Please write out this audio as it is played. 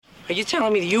Are you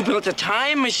telling me that you built a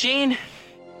time machine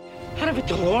out of a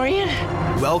DeLorean?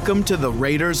 Welcome to the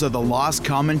Raiders of the Lost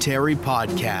Commentary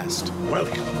podcast.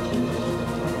 Welcome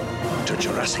to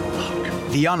Jurassic Park.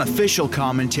 The unofficial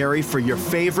commentary for your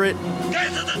favorite Get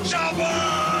to the chopper!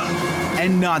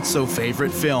 And not so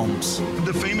favorite films.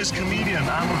 The famous comedian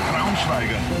Arnold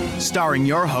Braunschweiger. Starring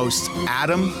your hosts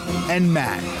Adam and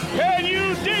Matt. Can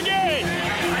you dig it?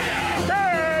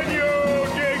 Can you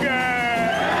dig it?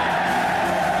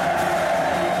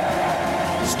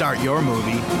 Start your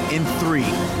movie in 3,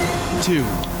 2,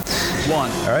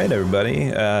 1. All right,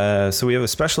 everybody. So we have a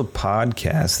special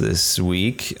podcast this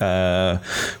week.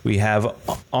 We have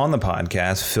on the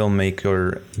podcast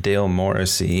filmmaker Dale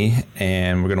Morrisey,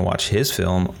 and we're going to watch his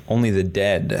film, Only the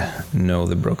Dead Know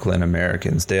the Brooklyn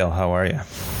Americans. Dale, how are you?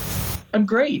 I'm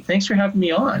great. Thanks for having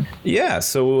me on. Yeah,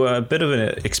 so a bit of an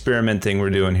experiment thing we're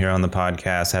doing here on the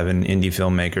podcast, having indie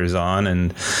filmmakers on,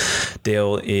 and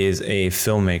Dale is a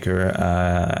filmmaker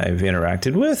I've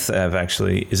interacted with.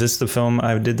 Is this the film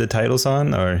I did the titles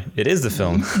on, or it is the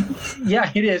film? Yeah,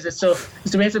 it is. So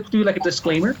we have to do like a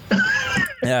disclaimer.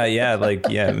 Maybe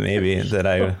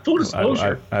that Full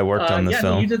disclosure. I worked on the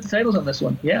film. No, you did the titles on this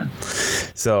one. Yeah.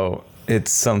 So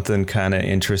it's something kind of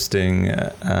interesting.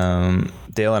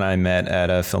 Dale and I met at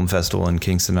a film festival in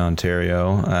Kingston,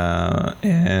 Ontario,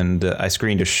 and I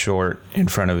screened a short in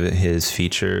front of his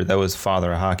feature. That was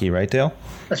Father of Hockey, right, Dale?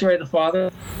 That's right, The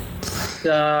Father.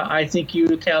 I think you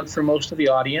account for most of the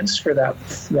audience for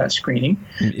that screening,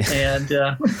 and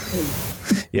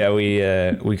yeah,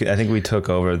 I think we took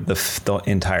over the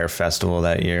entire festival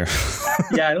that year.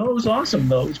 Yeah, no, it was awesome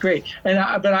though. It was great, but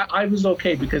I was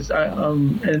okay because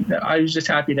I was just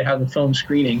happy to have the film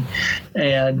screening,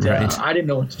 and right. I didn't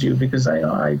know what to do because I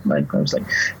was like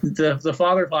the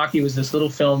Father of Hockey was this little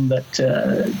film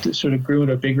that sort of grew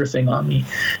into a bigger thing on me,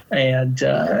 and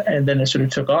then it sort of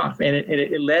took off, and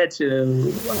it led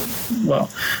to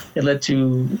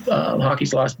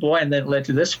Hockey's Lost Boy, and then it led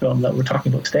to this film that we're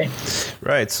talking about today.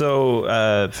 Right. So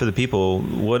for the people,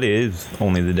 what is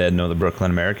Only the Dead Know the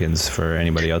Brooklyn Americans for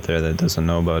anybody out there that doesn't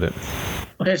know about it?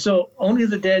 Okay, so Only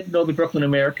the Dead Know the Brooklyn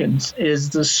Americans is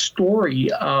the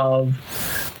story of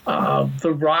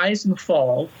the rise and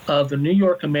fall of the New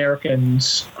York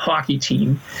Americans hockey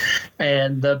team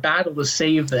and the battle to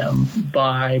save them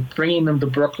by bringing them to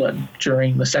Brooklyn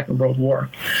during the Second World War.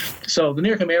 So the New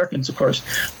York Americans, of course,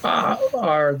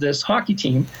 are this hockey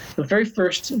team, the very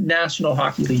first National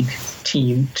Hockey League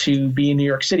team to be in New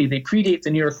York City. They predate the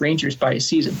New York Rangers by a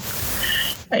season.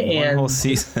 One whole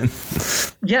season.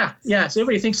 Yeah. So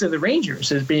everybody thinks of the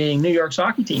Rangers as being New York's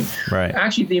hockey team. Right.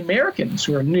 Actually, the Americans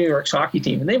were New York's hockey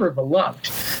team, and they were beloved.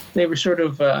 They were sort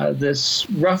of this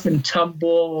rough and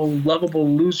tumble, lovable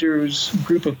losers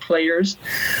group of players,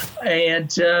 and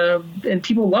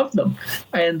people loved them,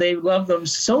 and they loved them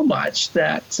so much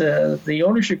that the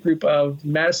ownership group of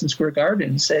Madison Square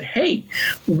Garden said, "Hey,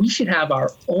 we should have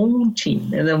our own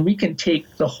team, and then we can take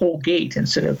the whole gate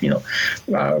instead of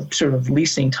sort of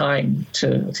leasing time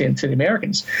to the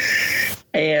Americans."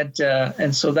 And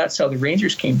so that's how the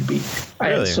Rangers came to be.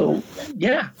 Really?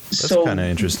 That's kind of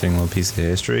interesting little piece of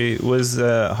history. Was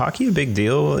hockey a big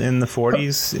deal in the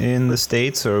 40s in the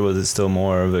States, or was it still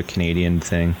more of a Canadian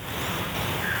thing?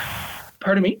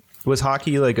 Pardon me? Was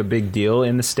hockey like a big deal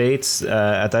in the States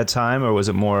at that time, or was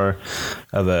it more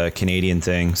of a Canadian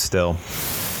thing still?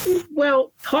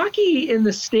 Well, hockey in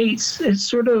the States is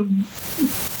sort of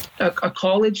a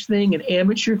college thing, an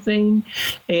amateur thing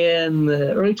in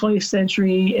the early 20th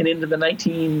century and into the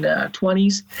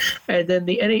 1920s. And then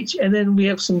the and then we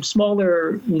have some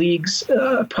smaller leagues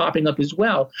popping up as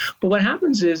well. But what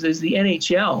happens is the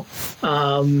NHL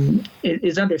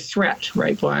is under threat,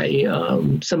 right, by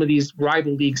some of these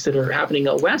rival leagues that are happening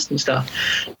out west and stuff.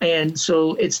 And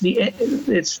so it's the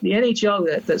NHL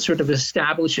that sort of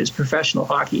establishes professional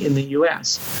hockey in the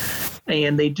U.S.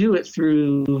 And they do it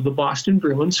through the Boston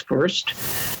Bruins first,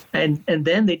 and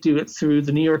then they do it through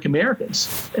the New York Americans.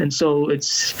 And so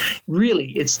it's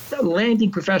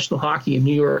landing professional hockey in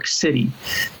New York City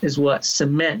is what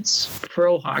cements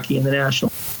pro hockey in the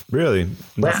national. Really?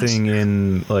 Nothing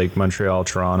in like Montreal,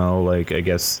 Toronto, like I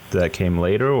guess that came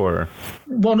later, or?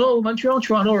 Well, no, Montreal and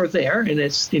Toronto are there, and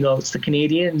it's the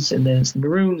Canadians, and then it's the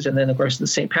Maroons, and then of course the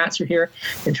St. Pats are here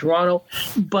in Toronto.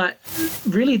 But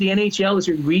really, the NHL is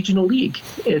a regional league.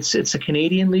 It's a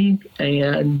Canadian league,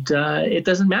 and it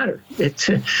doesn't matter. I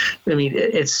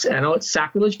know it's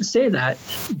sacrilege to say that,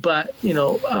 but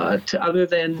other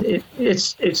than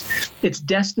it's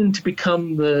destined to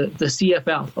become the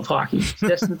CFL of hockey. It's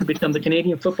destined to become the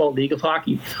Canadian Football League of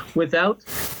hockey. Without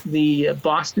the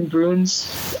Boston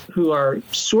Bruins, who are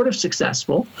are sort of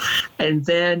successful, and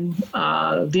then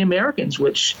the Americans,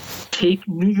 which take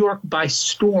New York by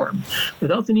storm.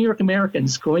 Without the New York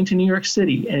Americans going to New York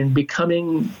City and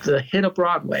becoming the hit of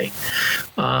Broadway,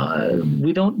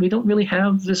 we don't really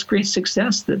have this great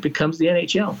success that becomes the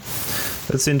NHL.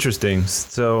 That's interesting.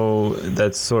 So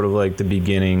that's sort of like the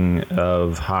beginning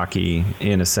of hockey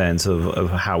in a sense of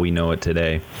how we know it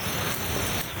today.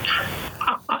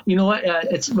 You know what?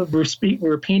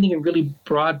 We're painting in really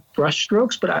broad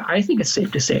brushstrokes, but I think it's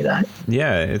safe to say that.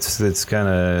 Yeah, it's kind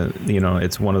of,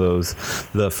 it's one of those,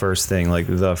 the first thing, like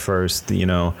the first,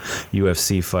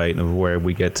 UFC fight of where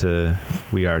we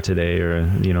are today, or,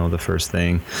 the first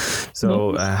thing.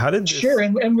 So how did this... Sure,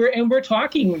 and we're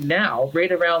talking now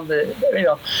right around this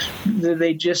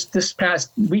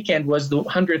past weekend was the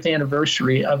 100th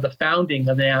anniversary of the founding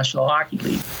of the National Hockey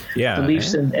League. Yeah, the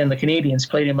Leafs and the Canadiens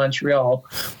played in Montreal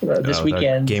this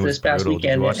weekend. This past brutal.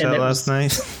 weekend. Did you watch that last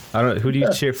night? I don't. Who do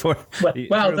you cheer for?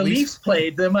 Well, the Leafs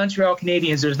played the Montreal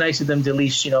Canadiens. It was nice of them to at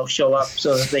least show up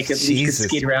so that they could at least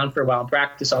skate around for a while and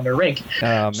practice on their rink.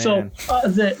 Oh, man. This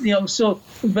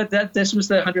was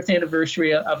the 100th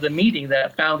anniversary of the meeting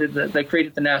that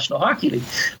created the National Hockey League,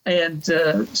 and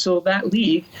so that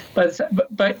league, by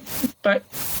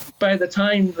the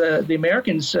time the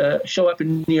Americans show up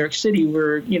in New York City,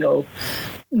 we're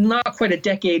not quite a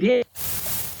decade in.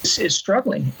 Is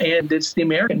struggling, and it's the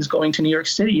Americans going to New York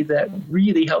City that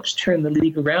really helps turn the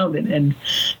league around and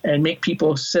make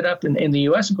people sit up in the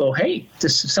U.S. and go, hey,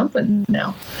 this is something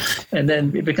now. And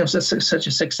then it becomes such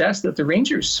a success that the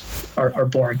Rangers are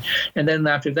born. And then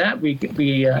after that, we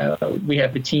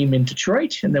have a team in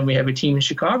Detroit, and then we have a team in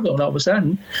Chicago, and all of a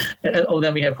sudden,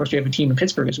 then we have a team in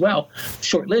Pittsburgh as well.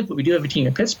 Short-lived, but we do have a team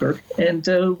in Pittsburgh, and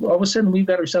all of a sudden we've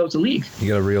got ourselves a league. You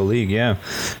got a real league, yeah.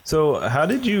 So how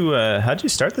did you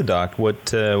start the doc?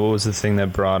 What was the thing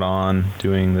that brought on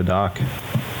doing the doc?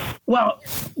 Well,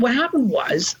 what happened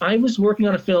was I was working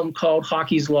on a film called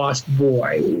Hockey's Lost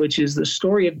Boy, which is the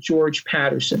story of George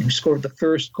Patterson, who scored the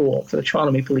first goal for the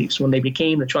Toronto Maple Leafs when they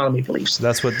became the Toronto Maple Leafs.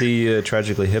 That's what the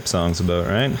Tragically Hip song's about,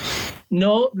 right?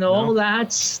 No,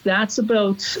 that's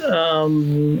about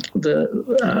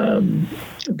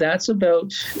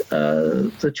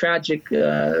the tragic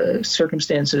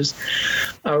circumstances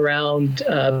around.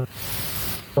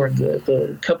 Or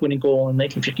the cup-winning goal in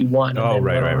 1951. Oh,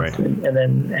 right. And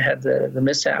then had the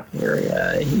mishap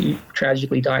where he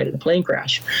tragically died in a plane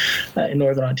crash in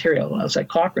Northern Ontario outside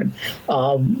Cochrane.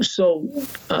 What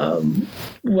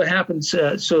happens?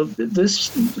 So this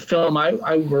film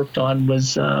I worked on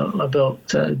was about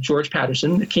George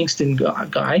Patterson, a Kingston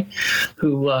guy,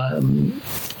 who had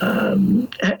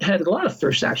a lot of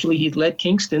thirst. Actually, he led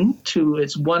Kingston to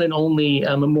its one and only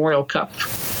Memorial Cup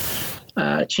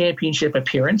championship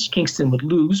appearance. Kingston would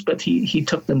lose, but he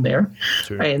took them there.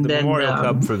 Sure. And the then Memorial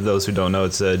Cup, for those who don't know,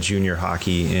 it's junior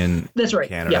hockey in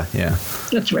Canada. Yeah,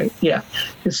 that's right. Yeah,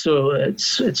 so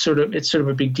it's sort of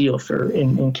a big deal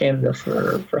in Canada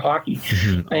for hockey.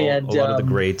 Mm-hmm. And a lot of the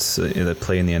greats that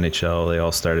play in the NHL, they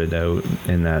all started out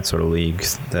in that sort of league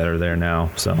that are there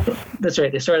now. So that's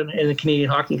right. They started in the Canadian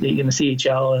Hockey League in the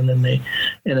CHL, and then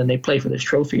they play for this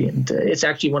trophy. And it's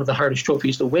actually one of the hardest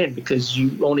trophies to win because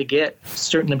you only get a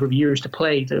certain number of years to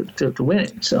play to win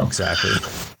it. So exactly.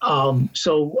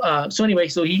 So anyway,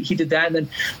 so he did that, and then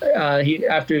he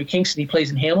after Kingston he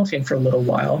plays in Hamilton for a little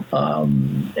while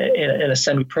in a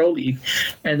semi-pro league,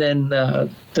 and then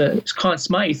Conn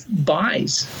Smythe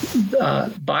buys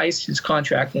his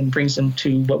contract and brings him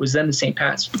to what was then the St.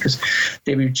 Pat's because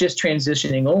they were just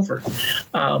transitioning over.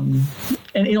 And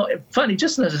funny,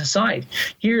 just as an aside,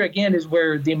 here again is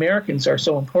where the Americans are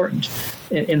so important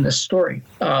in this story.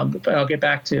 But I'll get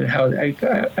back to how I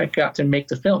got to make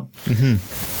the film.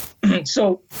 Mm-hmm.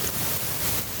 So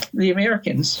the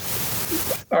Americans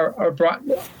are brought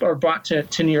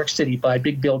to New York City by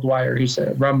Big Bill Dwyer, who's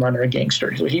a rum runner, a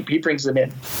gangster. So he brings them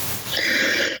in.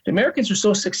 The Americans are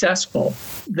so successful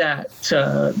that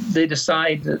they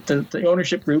decide that the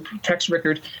ownership group, Tex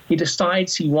Rickard, he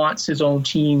decides he wants his own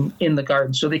team in the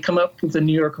Garden. So they come up with the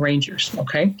New York Rangers,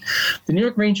 okay? The New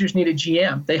York Rangers need a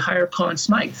GM. They hire Conn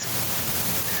Smythe.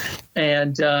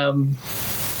 And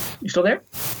you still there?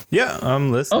 Yeah,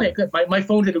 I'm listening. Okay, good. My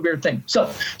phone did a weird thing.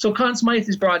 So Conn Smythe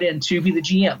is brought in to be the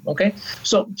GM, okay?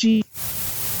 So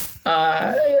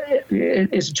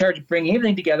is in charge of bringing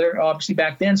everything together, obviously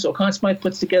back then. So Conn Smythe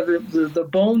puts together the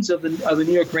bones of the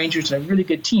New York Rangers and a really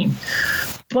good team.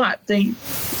 But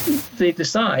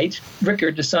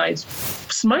Rickard decides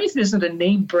Smythe isn't a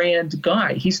name brand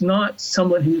guy. He's not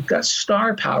someone who's got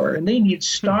star power, and they need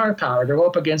star power to go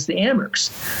up against the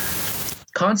Amherst.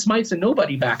 Conn Smythe's a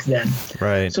nobody back then.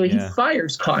 Right. So he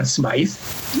fires Conn Smythe,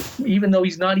 even though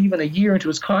he's not even a year into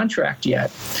his contract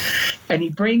yet. And he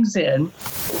brings in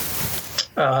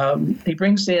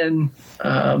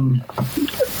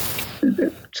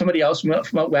somebody else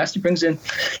from out west. He brings in,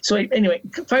 so anyway,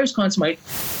 fires Conn Smythe,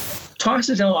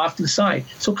 tosses him off to the side.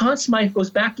 So Conn Smythe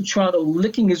goes back to Toronto,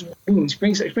 licking his wounds.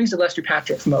 Brings in Lester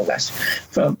Patrick from out west,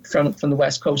 from the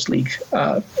West Coast League,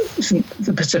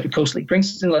 the Pacific Coast League.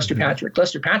 Brings in Lester Patrick.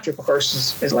 Lester Patrick, of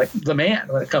course, is like the man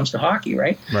when it comes to hockey,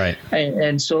 right? Right.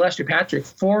 And so Lester Patrick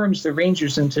forms the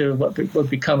Rangers into what would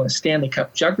become a Stanley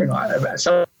Cup juggernaut at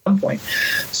some point.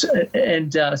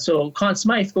 So Conn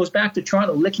Smythe goes back to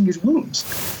Toronto, licking his wounds.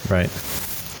 Right.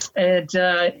 And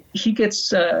he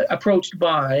gets approached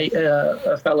by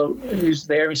a fellow who's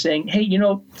there and saying, hey,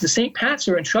 the St. Pats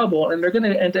are in trouble and they're going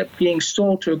to end up being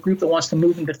sold to a group that wants to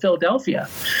move them to Philadelphia.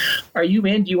 Are you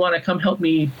in? Do you want to come help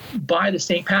me buy the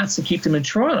St. Pats and keep them in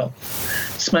Toronto?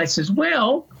 Smythe says,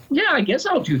 well, yeah, I guess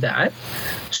I'll do that.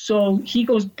 So he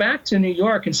goes back to New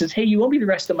York and says, hey, you owe me the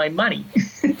rest of my money.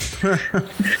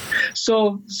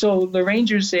 So the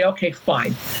Rangers say, okay,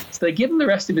 fine. So they give him the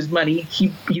rest of his money.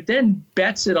 He then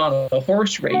bets it on a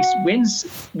horse race,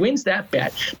 wins that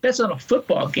bet, bets on a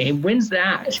football game, wins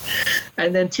that,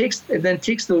 and then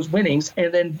takes those winnings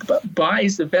and then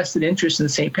buys the vested interest in the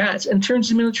St. Pat's and turns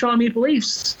them into the Toronto Maple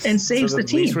Leafs and saves the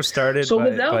team. The Leafs were started by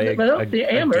the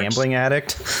Amherst, a gambling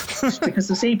addict, because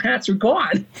the St. Pat's are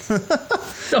gone.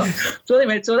 So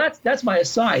anyway, so that's my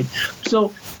aside.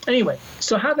 So anyway,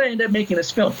 so how did I end up making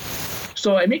this film?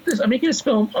 So I'm making this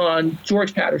film on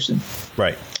George Patterson.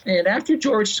 Right. And after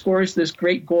George scores this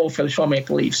great goal for the Toronto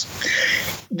Maple Leafs,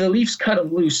 the Leafs cut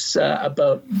him loose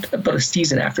about a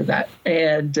season after that.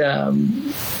 And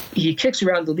he kicks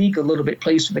around the league a little bit,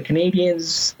 plays for the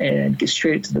Canadiens and gets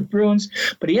traded to the Bruins.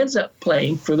 But he ends up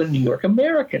playing for the New York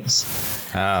Americans.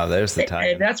 Ah, there's the time.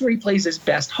 And that's where he plays his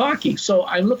best hockey. So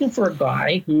I'm looking for a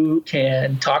guy who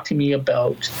can talk to me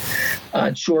about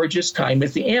George's time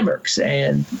with the Amherst,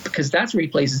 and because that's where he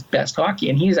plays his best hockey.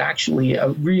 And he's actually a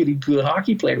really good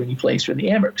hockey player when he plays for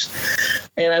the Amherst.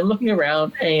 And I'm looking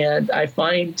around, and I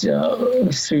find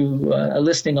through a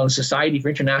listing on the Society for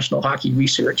International Hockey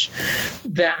Research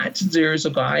that there's a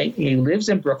guy who lives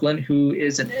in Brooklyn who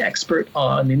is an expert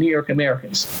on the New York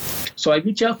Americans. So I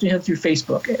reach out to him through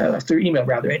Facebook, through email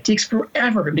rather. It takes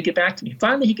forever for him to get back to me.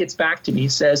 Finally, he gets back to me. He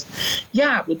says,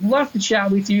 yeah, would love to chat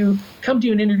with you. Come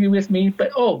do an interview with me.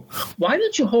 But, why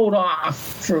don't you hold off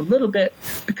for a little bit?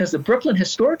 Because the Brooklyn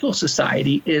Historical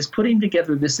Society is putting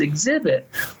together this exhibit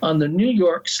on the New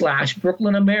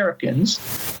York/Brooklyn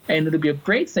Americans. And it'll be a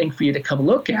great thing for you to come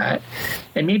look at.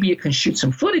 And maybe you can shoot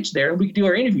some footage there and we can do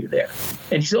our interview there.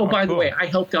 And he said, by the way, I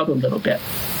helped out a little bit.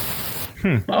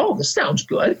 Oh, this sounds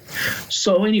good.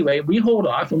 So anyway, we hold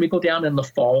off and we go down in the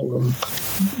fall of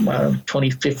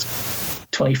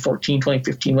 2014,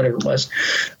 2015, whatever it was.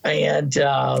 And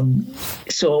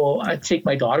so I take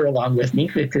my daughter along with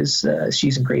me because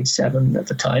she's in grade 7 at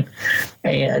the time,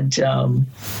 and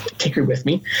take her with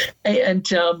me. And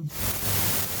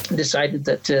decided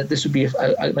that this would be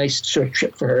a nice sort of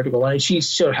trip for her to go on. And she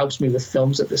sort of helps me with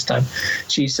films at this time.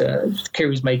 She's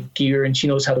carries my gear and she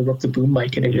knows how to work the boom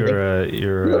mic and everything.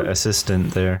 Your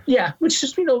assistant there. Yeah, which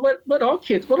is what all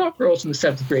girls in the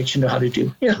 7th grade should know how to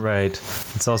do. Right.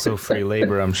 It's also free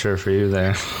labor, I'm sure, for you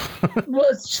there. Well,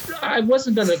 I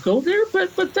wasn't going to go there,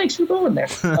 but thanks for going there.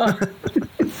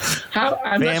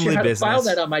 I'm not sure how to file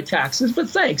that on my taxes, but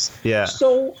thanks. Yeah.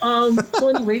 So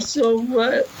anyway,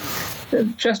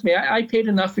 trust me, I paid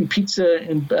enough in pizza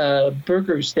and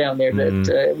burgers down there that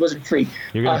it wasn't free.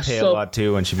 You're going to pay a lot,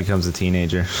 too, when she becomes a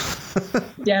teenager.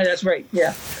 Yeah, that's right.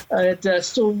 Yeah.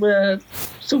 So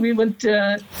we went...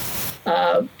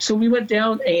 So we went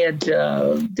down and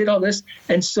did all this,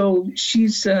 and so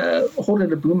she's holding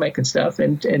the boom mic and stuff,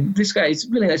 and this guy's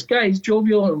really nice guy. He's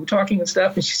jovial, and we're talking and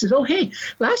stuff. And she says, "Oh, hey,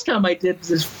 last time I did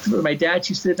this for my dad,"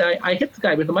 she said, I hit the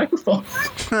guy with the microphone."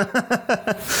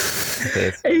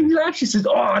 And he laughed. She says,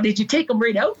 "Oh, did you take him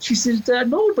right out?" She says,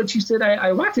 "No, but she said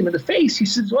I whacked him in the face." He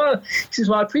says, "Well,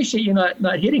 I appreciate you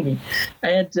not hitting me."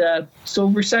 And so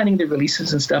we're signing the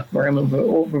releases and stuff for him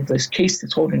over this case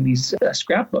that's holding these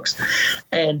scrapbooks.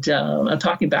 And I'm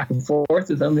talking back and forth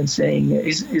with him and saying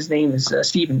his name is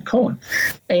Stephen Cohen.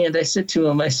 And I said to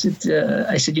him, I said,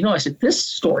 this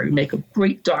story would make a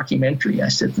great documentary. I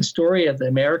said, the story of the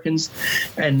Americans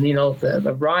and,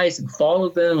 the rise and fall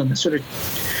of them and the sort of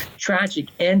tragic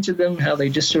end to them, how they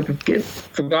just sort of get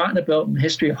forgotten about in the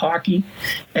history of hockey.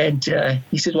 And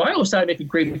he said, well, I always thought I'd make a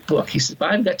great book. He said, but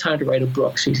I haven't got time to write a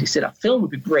book. So he said, a film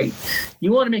would be great.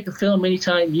 You want to make a film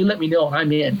anytime, you let me know,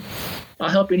 I'm in. I'll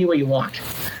help any way you want.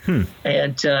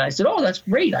 And I said, oh, that's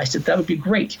great. I said, that would be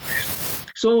great.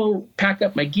 So pack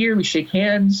up my gear, we shake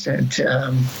hands, and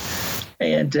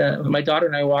my daughter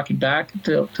and I are walking back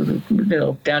to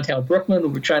the downtown Brooklyn,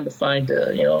 and we're trying to find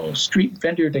a street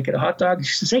vendor to get a hot dog.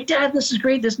 She says, hey, Dad, this is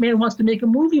great. This man wants to make a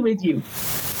movie with you.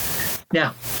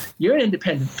 Now, you're an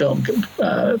independent film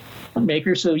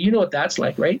maker, so you know what that's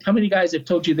like, right? How many guys have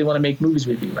told you they want to make movies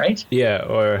with you, right? Yeah,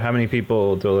 or how many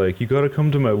people they're like, you got to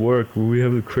come to my work where we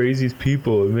have the craziest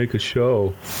people and make a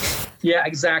show. Yeah,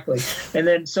 exactly. And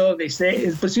then so they say,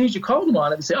 as soon as you call them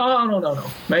on it, they say, oh, no,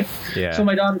 right? Yeah. So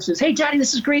my daughter says, hey, Daddy,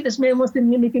 this is great. This man wants to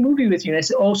make a movie with you. And I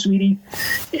said, oh, sweetie,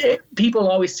 people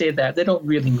always say that. They don't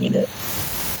really mean it.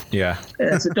 Yeah.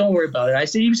 And I said, don't worry about it. I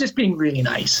said, he was just being really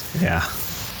nice. Yeah.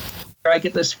 I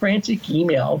get this frantic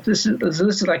email. This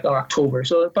is like October.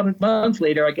 So about a month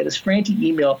later, I get this frantic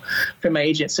email from my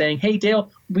agent saying, hey, Dale,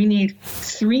 we need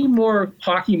 3 more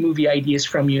hockey movie ideas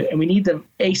from you, and we need them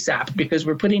ASAP because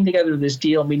we're putting together this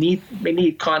deal. And we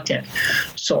need content.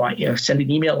 So I send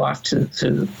an email off to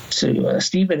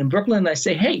Stephen in Brooklyn, and I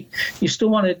say, hey, you're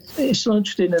still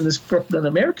interested in this Brooklyn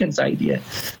Americans idea?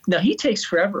 Now, he takes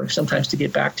forever sometimes to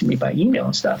get back to me by email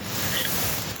and stuff.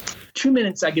 2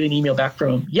 minutes, I get an email back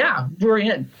from him. Yeah, we're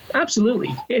in. Absolutely.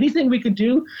 Anything we could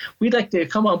do, we'd like to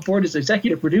come on board as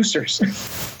executive producers.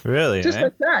 Really? Just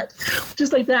like that.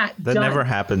 That Done. never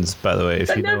happens, by the way.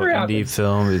 If you know indie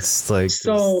film, it's like...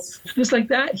 So, just like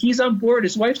that, he's on board,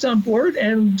 his wife's on board,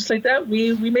 and just like that,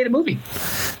 we made a movie.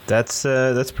 That's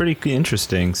pretty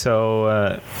interesting.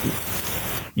 So...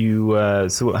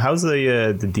 so how's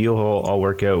the deal all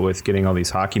work out with getting all these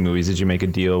hockey movies? Did you make a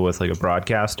deal with like a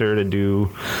broadcaster to do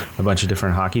a bunch of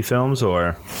different hockey films,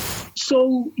 or?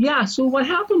 So what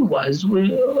happened was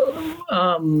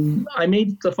I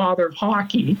made The Father of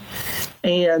Hockey,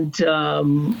 and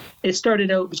it started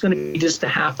out, it was going to be just a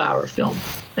half-hour film.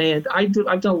 And I've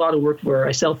done a lot of work where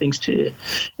I sell things in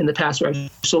the past, where I've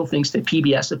sold things to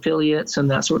PBS affiliates and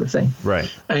that sort of thing.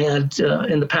 Right. And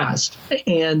in the past.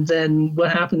 And then what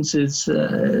happens is,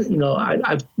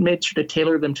 I've made sure to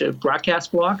tailor them to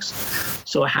broadcast blocks.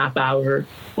 So a half-hour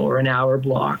or an hour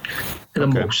block at the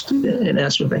most, and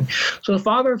that sort of thing. So The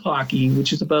Father of Hockey,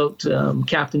 which is about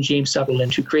Captain James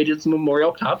Sutherland, who created the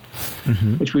Memorial Cup,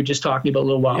 which we were just talking about a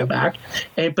little while back.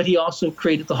 But he also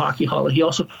created the Hockey Hall. He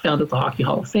also founded the Hockey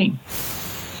Hall of Fame.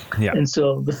 Yeah. And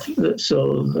so the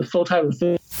full title of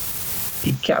the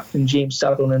film, Captain James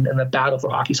Sutherland and the Battle for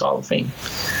Hockey's Hall of Fame.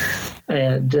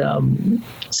 And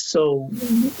so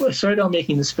I started out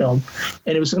making this film,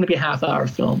 and it was going to be a half-hour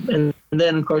film. And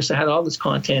then, of course, I had all this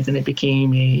content, and it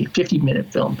became a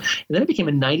 50-minute film. And then it became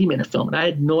a 90-minute film, and I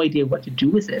had no idea what to do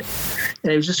with it.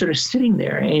 And I was just sort of sitting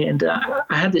there, and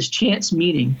I had this chance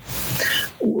meeting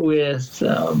with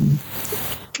a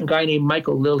guy named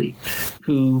Michael Lilly,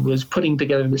 who was putting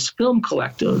together this film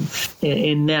collective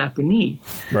in Napanee,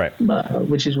 right,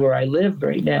 which is where I live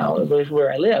right now.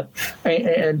 Where I live,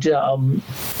 and film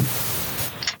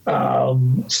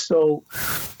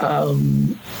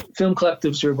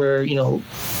collectives are where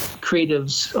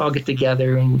creatives all get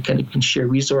together and kind of can share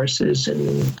resources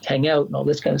and hang out and all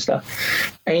this kind of stuff.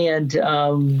 And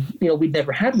we'd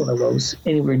never had one of those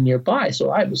anywhere nearby,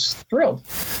 so I was thrilled.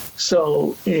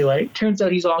 So anyway, it turns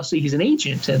out he's an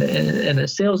agent and a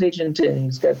sales agent, and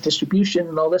he's got distribution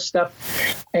and all this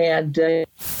stuff, and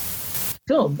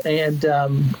film. And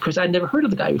of course, I'd never heard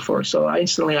of the guy before, so I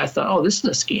thought, oh, this is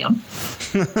a scam.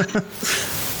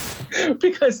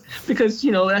 because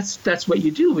that's what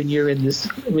you do when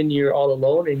you're all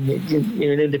alone and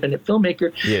you're an independent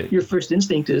filmmaker. Yeah. Your first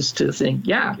instinct is to think,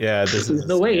 there's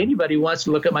no way anybody wants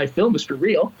to look at my film is for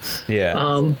real. Yeah.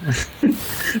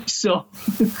 So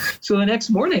the next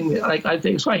morning, I hand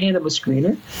him a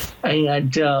screener,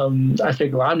 and I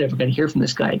figure, well, I'm never going to hear from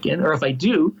this guy again, or if I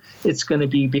do, it's going to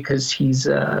be because he's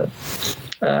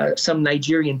some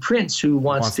Nigerian prince who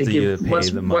wants to give me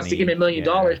 $1 million,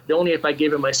 but only if I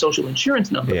give him my social insurance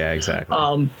number. Yeah, exactly.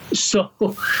 But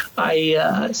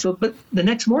the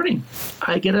next morning,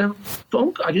 I get an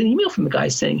email from the guy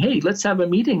saying, "Hey, let's have a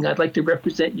meeting. I'd like to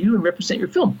represent you and represent your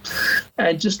film."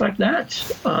 And just like that,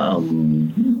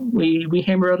 we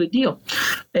hammer out a deal,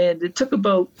 and it took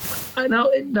about now.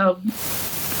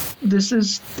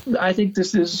 I think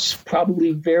this is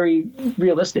probably very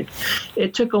realistic.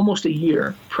 It took almost a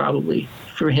year, probably,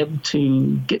 for him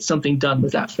to get something done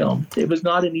with that film. It was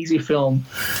not an easy film,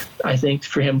 I think,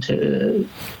 for him to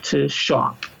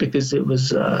shop, because it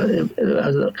was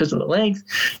because of the length,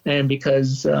 and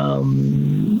because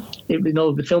the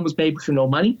film was made for no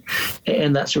money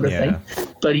and that sort of thing.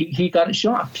 But he got it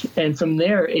shopped, and from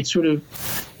there it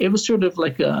was sort of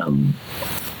like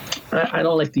I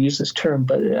don't like to use this term,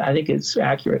 but I think it's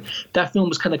accurate. That film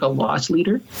was kind of like a loss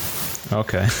leader.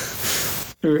 Okay.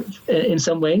 In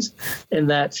some ways, and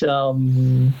that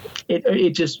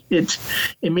it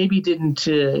maybe didn't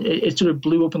it sort of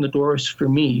blew open the doors for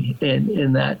me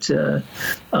in that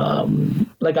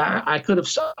like I could have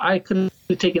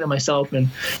taken it myself and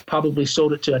probably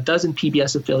sold it to a dozen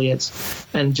PBS affiliates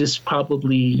and just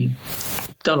probably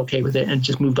done okay with it and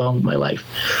just moved on with my life.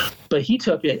 But he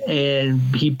took it and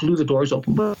he blew the doors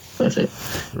open with it.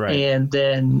 Right. And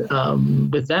then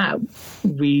with that,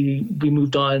 we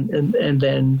moved on, and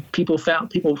then people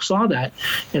saw that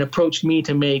and approached me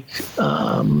to make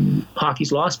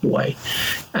Hockey's Lost Boy,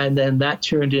 and then that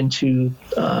turned into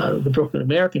the Brooklyn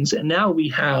Americans, and now we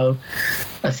have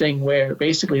a thing where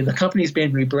basically the company's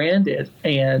been rebranded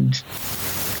and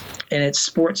it's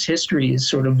sports history is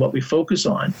sort of what we focus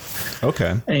on.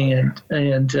 Okay.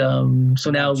 And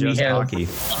so now we have hockey.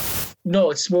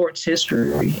 No, it's sports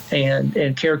history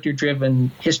and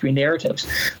character-driven history narratives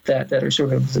that are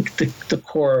sort of the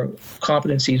core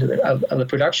competencies of the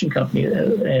production company,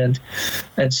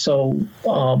 and so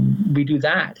we do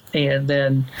that, and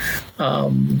then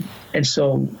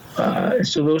so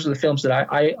those are the films that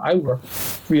I work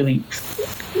really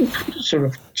sort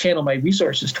of channel my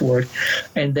resources toward,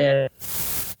 and then.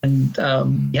 And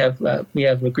we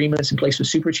have agreements in place with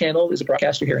Super Channel as a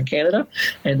broadcaster here in Canada,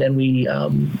 and then we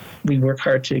work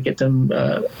hard to get them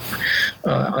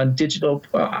on digital.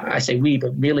 I say we,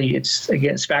 but really it's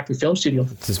Factory Film Studio.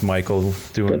 This is Michael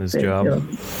doing his job.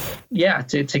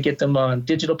 To get them on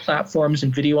digital platforms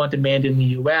and video on demand in the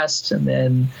U.S. and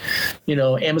then,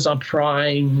 Amazon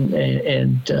Prime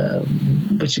and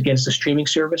which again is the streaming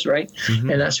service, right? Mm-hmm.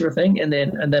 And that sort of thing, and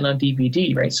then on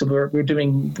DVD, right? So we're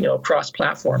doing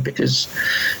cross-platform because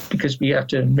we have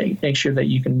to make sure that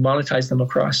you can monetize them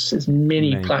across as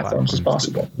many platforms as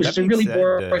possible. Which is a really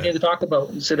boring thing to talk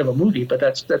about instead of a movie, but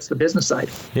that's the business side.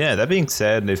 Yeah. That being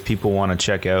said, if people want to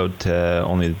check out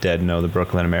Only the Dead Know the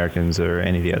Brooklyn Americans or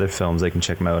any of the other films, they can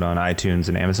check them out on iTunes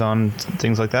and Amazon,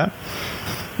 things like that.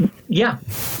 Yeah.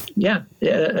 They're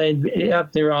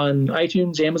on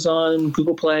iTunes, Amazon,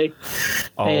 Google Play,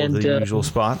 and the usual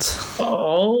spots.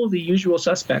 All the usual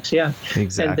suspects. Yeah,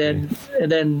 exactly.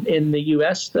 And then in the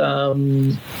U.S.,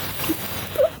 the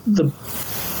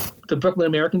Brooklyn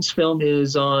Americans film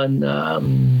is on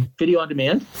video on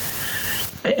demand.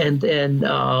 And then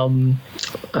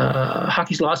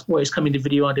Hockey's Lost Boy is coming to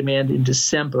video on demand in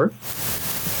December.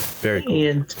 Very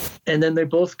cool. And then they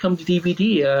both come to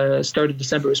DVD started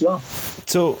December as well.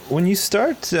 So when you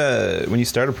start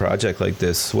a project like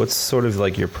this, what's sort of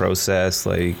like your process?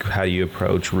 Like, how do you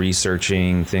approach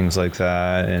researching things like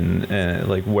that, and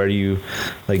like where do you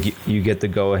you get the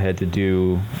go ahead to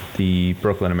do the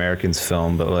Brooklyn Americans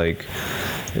film, but like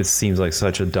it seems like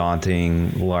such a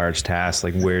daunting, large task.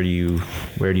 Like where do you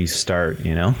start?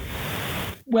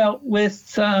 Well,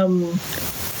 with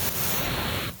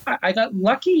I got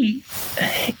lucky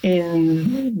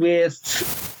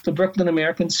with the Brooklyn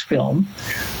Americans film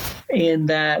in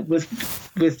that with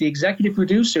the executive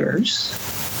producers,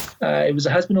 it was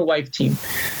a husband and wife team,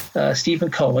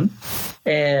 Stephen Cohen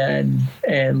and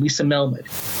Lisa Melman.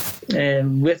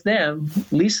 And with them,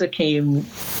 Lisa came.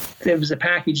 It was a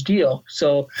package deal.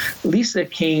 So Lisa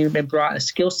came and brought a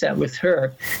skill set with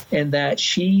her, and that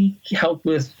she helped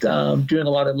with doing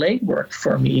a lot of legwork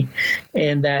for me,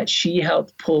 and that she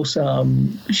helped pull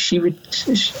some. She would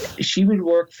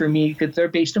work for me because they're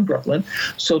based in Brooklyn,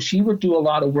 so she would do a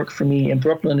lot of work for me in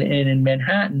Brooklyn and in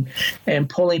Manhattan, and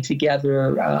pulling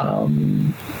together.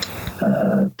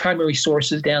 Primary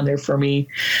sources down there for me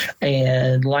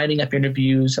and lining up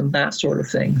interviews and that sort of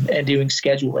thing and doing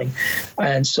scheduling.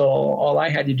 And so all I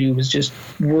had to do was just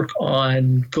work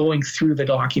on going through the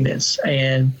documents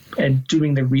and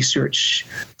doing the research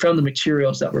from the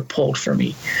materials that were pulled for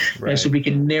me. Right. And so we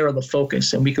could narrow the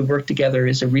focus and we could work together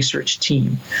as a research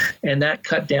team. And that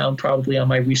cut down probably on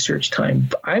my research time,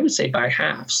 I would say by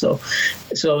half. So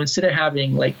instead of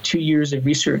having like 2 years of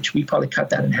research, we probably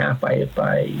cut that in half by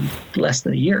less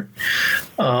than a year.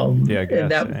 And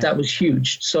that was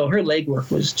huge. So her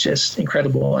legwork was just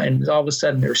incredible. And all of a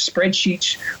sudden there were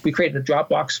spreadsheets. We created a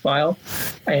Dropbox file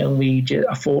and we did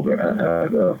a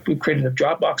folder. We created a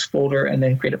Dropbox folder and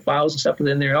then created files and stuff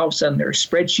within there. And all of a sudden there were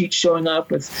spreadsheets showing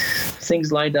up with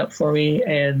things lined up for me.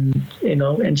 And,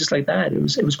 and just like that, it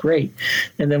was great.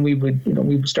 And then we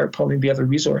would start pulling the other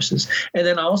resources. And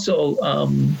then also,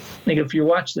 if you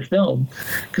watch the film,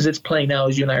 because it's playing now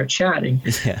as you and I are chatting,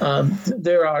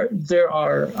 there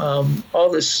are all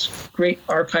this great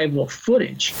archival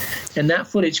footage, and that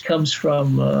footage comes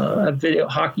from a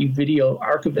hockey video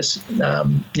archivist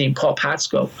named Paul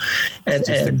Patsko, and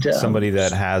somebody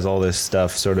that has all this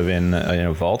stuff sort of in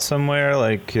a vault somewhere,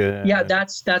 like yeah,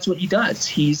 that's what he does.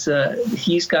 He's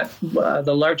got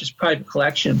the largest private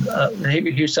collection.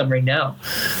 Here's some right now.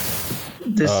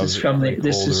 This is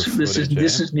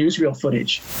newsreel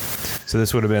footage. So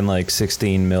this would have been like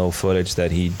 16 mil footage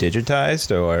that he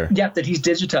digitized, or that he's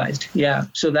digitized. Yeah,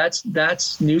 so that's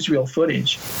newsreel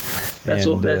footage.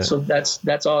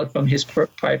 That's all from his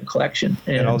private collection,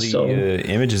 and all the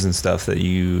images and stuff that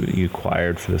you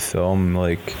acquired for the film.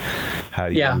 Like, how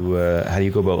do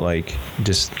you go about like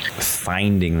just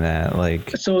finding that?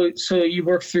 Like, so you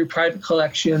work through private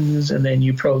collections, and then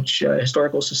you approach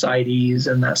historical societies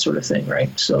and that sort of thing,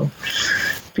 right? So,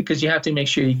 because you have to make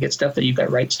sure you get stuff that you've got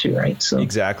rights to, right? So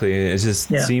exactly, it just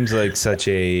seems like such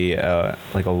a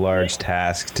large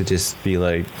task to just be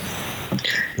like.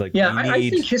 I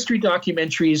think history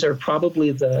documentaries are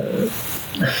probably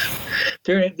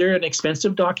they're an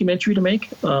expensive documentary to make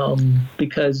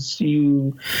because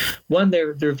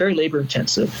they're very labor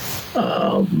intensive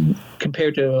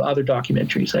compared to other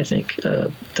documentaries. I think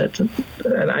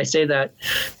and I say that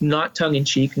not tongue in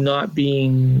cheek, not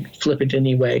being flippant in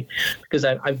any way, because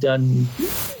I've done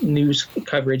news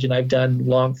coverage and I've done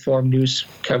long form news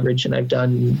coverage and I've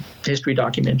done history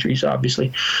documentaries,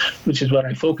 obviously, which is what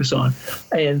I focus on.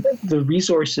 And the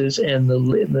resources and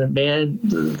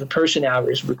the person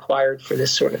hours required for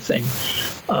this sort of thing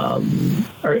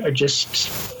are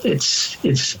just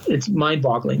it's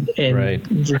mind-boggling, and right.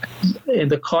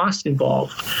 And the cost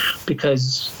involved,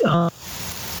 because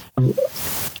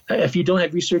if you don't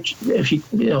have research,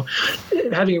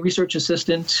 having a research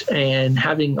assistant and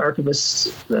having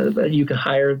archivists that you can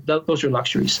hire, those are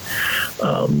luxuries.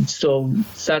 So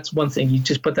that's one thing. You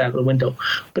just put that out the window.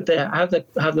 But to have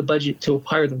the budget to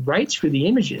acquire the rights for the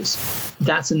images,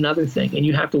 that's another thing, and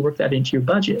you have to work that into your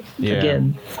budget. Yeah.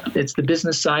 Again, it's the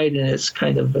business side, and it's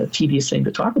kind of a tedious thing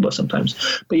to talk about sometimes.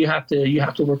 But you have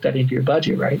to work that into your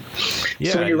budget, right?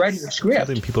 Yeah. So when you're writing a script,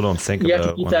 something people don't think you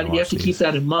about. You have to keep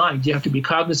that in mind. You have to be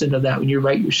cognizant of that when you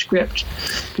write your script,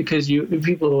 because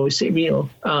people always say, I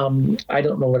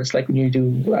don't know what it's like when you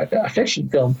do a fiction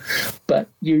film, but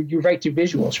you write to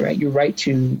visuals, right? You write to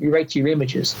your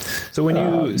images. So when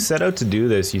you set out to do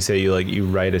this, you say you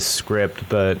write a script,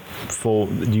 but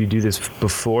do you do this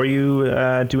before you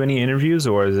do any interviews,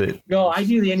 or is it? No, I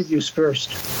do the interviews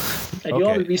first. I do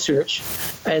all the research,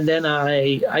 and then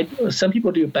I some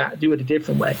people do it a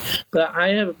different way. But I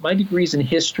have my degrees in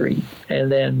history,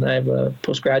 and then I have a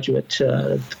postgraduate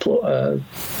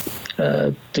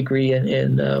degree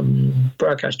in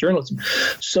broadcast journalism.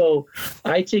 So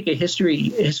I take a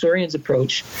historian's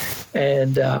approach,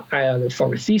 and I either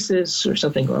form a thesis or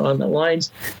something along the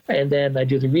lines, and then I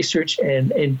do the research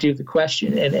and do the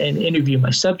question and interview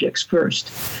my subjects first.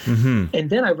 Mm-hmm. And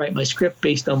then I write my script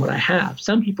based on what I have.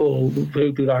 Some people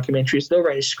who do documentaries, they'll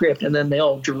write a script and then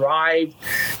they'll derive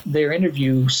their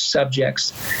interview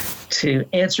subjects to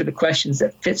answer the questions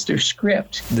that fits their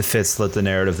script. The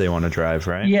narrative they want to drive,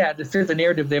 right? Yeah, to fit the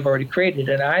narrative they've already created.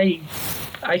 And I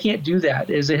can't do that.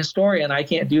 As a historian, I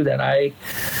can't do that.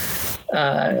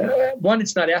 One,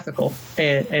 it's not ethical,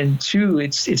 and two,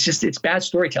 it's bad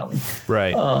storytelling.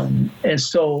 Right. And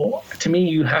so to me,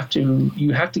 you have to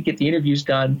get the interviews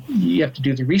done. You have to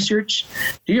do the research,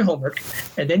 do your homework,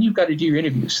 and then you've got to do your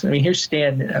interviews. I mean, here's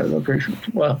Stan.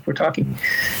 We're talking.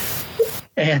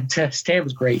 And Stan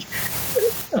was great.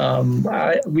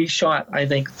 We shot, I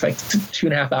think, like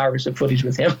 2.5 hours of footage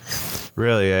with him.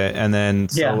 Really? And then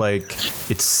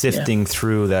it's sifting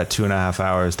through that 2.5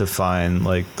 hours to find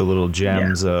like the little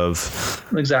gems of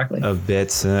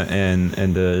bits and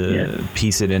to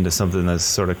piece it into something that's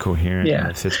sort of coherent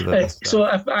and fits with that stuff. So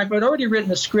I've already written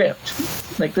a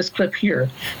script, like this clip here.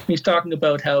 He's talking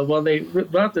about how we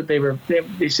said they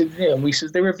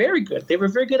were very good. They were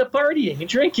very good at partying and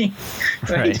drinking.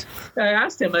 Right? I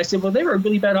asked him. I said, well, they were a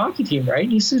really bad hockey team, right?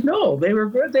 And he says, no, they were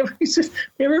good. He says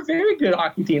they were a very good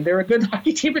hockey team. They were a good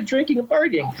hockey team at drinking and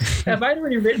partying. If I'd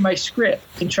already written my script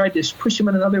and tried to push him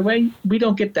in another way, we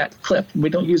don't get that clip. We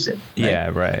don't use it. Right? Yeah,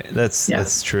 right.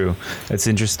 That's true. It's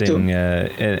interesting.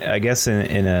 I guess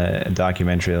in a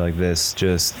documentary like this,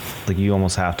 just like you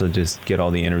almost have to just get all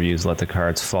the interviews, let the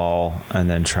cards fall, and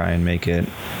then try and make it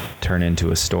turn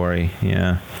into a story.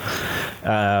 Yeah.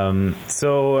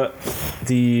 So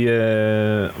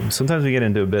sometimes we get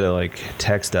into a bit of like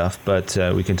tech stuff, but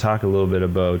we can talk a little bit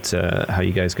about how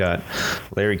you guys got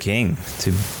Larry King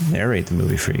to narrate the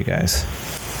movie for you guys.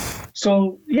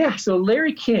 So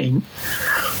Larry King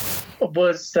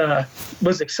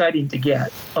was exciting to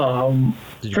get.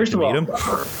 Did you First get to of all, meet him?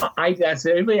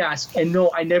 everybody asks, and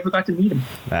no, I never got to meet him.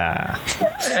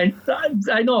 And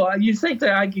I know you think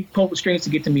that I could pull the strings to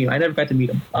get to meet him. I never got to meet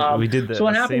him. We did the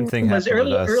same thing was happened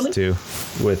early, with us too.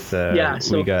 With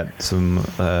we got some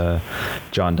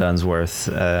John Dunsworth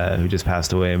who just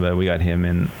passed away, but we got him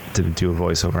in to do a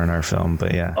voiceover in our film.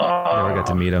 But yeah, never got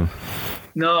to meet him.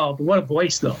 No, but what a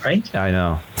voice though, right? I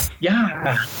know.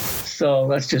 Yeah. So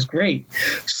that's just great.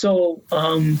 So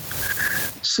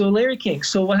so Larry King.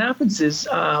 So what happens is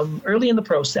early in the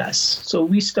process. So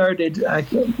we started.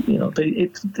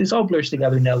 It's all blurs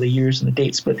together now, the years and the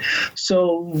dates. But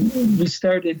so we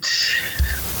started.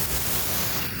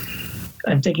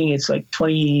 I'm thinking it's like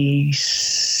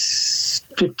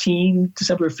 2015,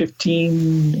 December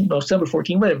 14,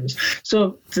 whatever it was.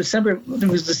 So it was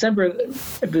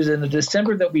in the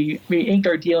December that we inked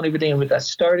our deal and everything, and we got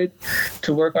started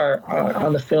to work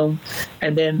on the film.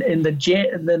 And then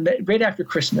right after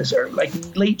Christmas, or like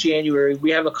late January,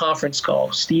 we have a conference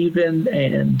call. Stephen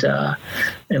and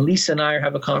Lisa and I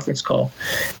have a conference call.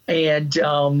 And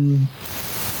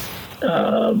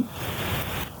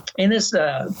in this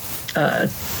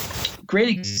great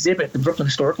exhibit the Brooklyn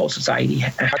Historical Society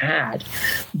had,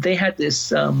 they had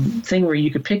this thing where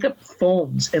you could pick up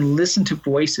phones and listen to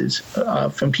voices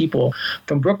from people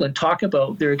from Brooklyn talk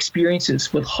about their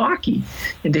experiences with hockey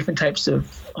and different types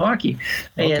of hockey.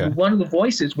 And one of the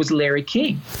voices was Larry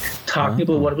King, talking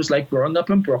about what it was like growing up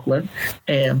in Brooklyn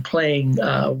and playing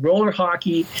roller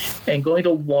hockey and going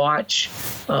to watch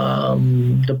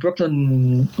the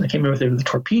Brooklyn, I can't remember if they were the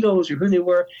Torpedoes or who they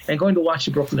were, and going to watch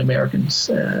the Brooklyn Americans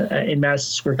in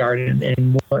Madison Square Garden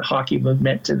and what hockey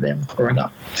meant to them growing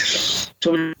up.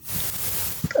 So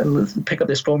pick up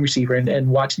this phone receiver and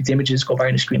watch these images go by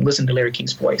on the screen, listen to Larry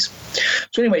King's voice.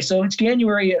 So anyway, so it's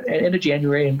January, end of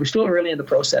January, and we're still early in the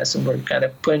process, and we're kind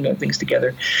of putting things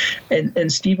together.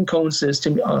 And Stephen Cohen says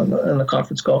to me on the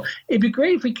conference call, it'd be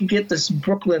great if we could get this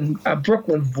Brooklyn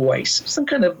voice, some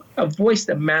kind of a voice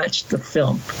that matched the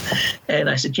film. And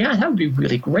I said, yeah, that would be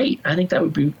really great. I think that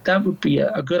would be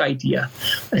a good idea.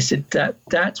 I said,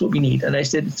 that's what we need. And I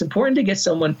said, it's important to get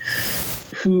someone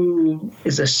who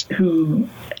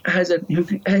has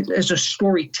a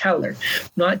storyteller,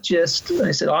 not just.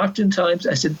 I said, oftentimes,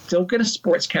 I said, don't get a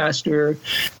sportscaster,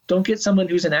 don't get someone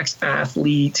who's an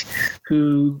ex-athlete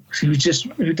who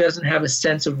doesn't have a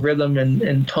sense of rhythm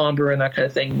and timbre and that kind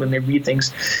of thing when they read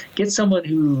things. Get someone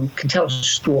who can tell a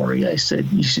story. I said,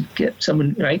 you should get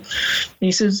someone, right? And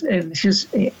he says, and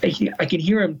I can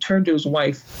hear him turn to his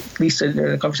wife, Lisa, in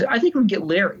the conversation. I think we can get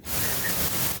Larry.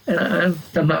 And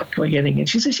I'm not going getting it.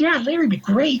 She says, yeah, Larry would be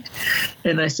great.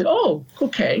 And I said, oh,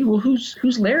 okay. Well,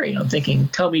 who's Larry? I'm thinking,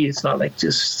 tell me it's not like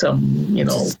just some,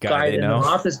 guy in an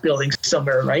office building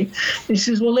somewhere, right? And she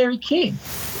says, well, Larry King.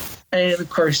 And of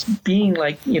course, being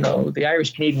like, the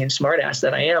Irish Canadian smartass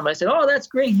that I am, I said, oh, that's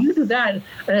great. You do that.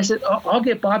 And I said, I'll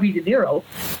get Bobby De Niro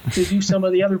to do some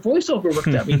of the other voiceover work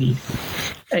that we need.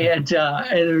 And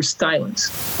there was silence.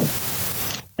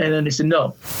 And then they said,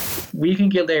 no, we can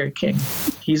get Larry King.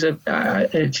 He's I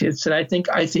think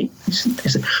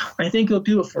he'll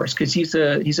do it for us because he's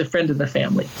a friend of the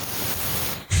family.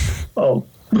 Oh.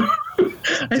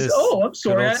 I said, oh, I'm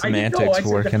sorry. I didn't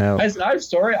know. I said, I'm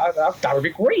sorry. That would be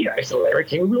great. I said, Larry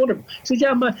King would be wonderful. He said,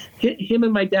 yeah, him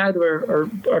and my dad are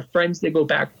friends. They go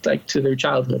back like to their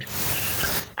childhood.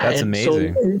 That's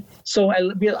amazing. So I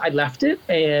left it,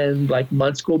 and like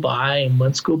months go by, and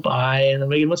once in a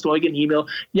while I get an email.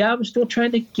 Yeah, I'm still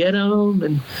trying to get him,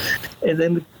 and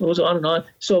then it goes on and on.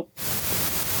 So,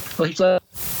 he's like,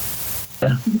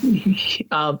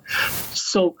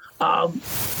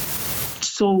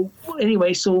 So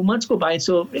anyway, so months go by, and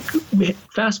so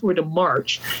fast forward to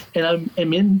March, and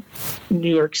I'm in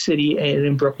New York City and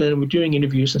in Brooklyn, and we're doing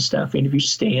interviews and stuff. We interview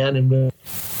Stan, and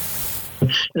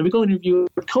we go interview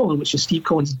Cohen, which is Steve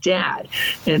Cohen's dad,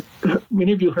 and we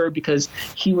interview her because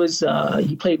he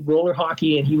played roller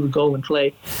hockey, and he would go and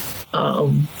play.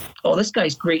 Oh, this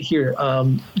guy's great here.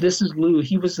 This is Lou.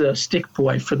 He was a stick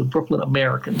boy for the Brooklyn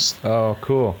Americans. Oh,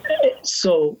 cool.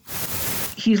 So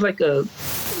he's like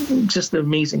just an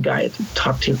amazing guy to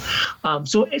talk to.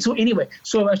 So anyway,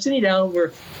 so I'm sitting down,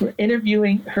 we're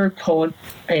interviewing Herb Cohen,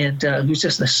 and who's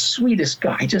just the sweetest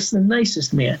guy, just the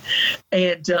nicest man.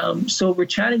 And so we're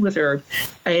chatting with Herb,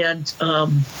 and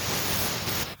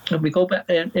we go back,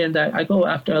 and I go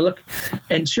after I look,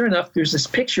 and sure enough, there's this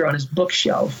picture on his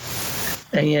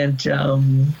bookshelf, and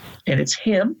it's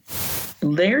him,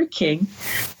 Larry King,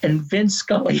 and Vince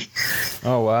Scully.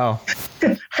 Oh, wow.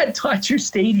 At Dodger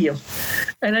Stadium.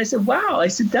 And I said, wow. I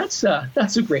said, that's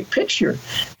a great picture.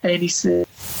 And he said,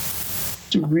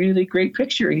 a really great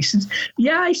picture. And he says,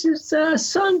 yeah, he says,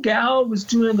 some gal was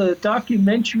doing a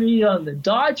documentary on the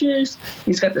Dodgers.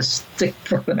 He's got this thick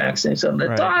Brooklyn accent on the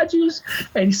Dodgers.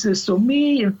 And he says, so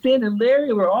me and Finn and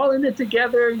Larry, we're all in it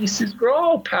together. He says, we're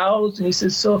all pals. And he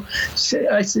says, so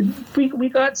I said, we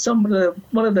got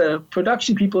one of the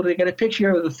production people to get a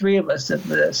picture of the three of us at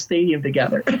the stadium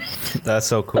together. That's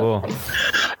so cool.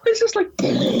 It's just like,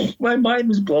 my mind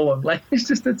was blowing. Like,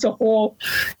 it's a whole,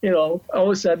 all of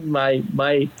a sudden I'm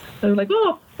like,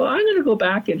 oh, well, I'm going to go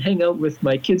back and hang out with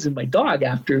my kids and my dog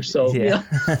after. So, yeah.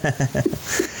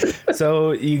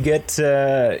 So you get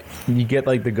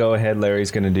like the go ahead.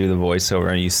 Larry's going to do the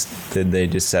voiceover. And did they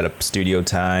just set up studio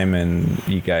time and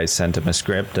you guys sent him a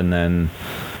script and then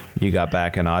you got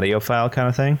back an audio file kind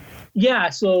of thing? Yeah,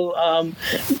 so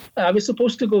I was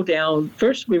supposed to go down.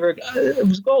 First, it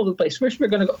was all over the place. First,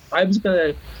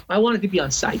 I wanted to be on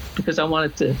site because I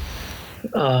wanted to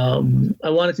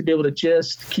be able to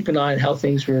just keep an eye on how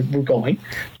things were going.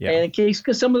 Yeah. And in case,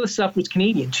 because some of the stuff was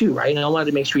Canadian too, right? And I wanted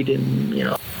to make sure he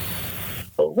didn't,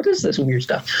 what is this weird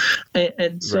stuff?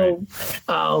 And so,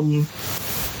 well,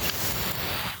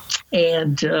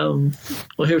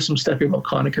 here's some stuff here about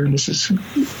Conacher, and this is.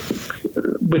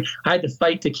 I had to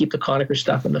fight to keep the Conacher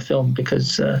stuff in the film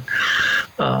because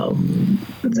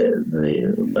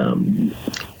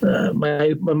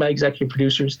my executive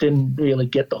producers didn't really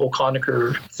get the whole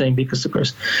Conacher thing because, of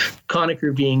course,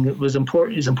 Conacher is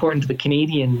important to the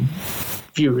Canadian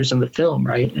viewers in the film,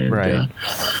 right? And, right.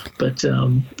 But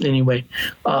anyway,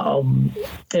 and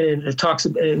it talks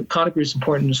about Conacher is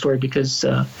important in the story because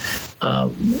it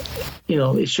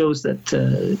shows that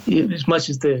as much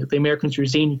as the Americans were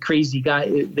zany, crazy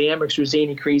the Amerks were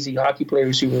zany, crazy hockey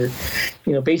players who were,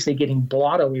 basically getting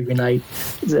blotto every night.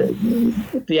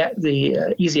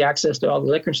 The easy access to all the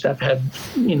liquor and stuff had,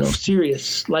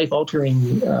 serious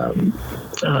life-altering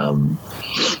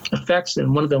effects,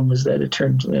 and one of them was that it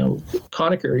turned,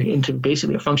 Conacher into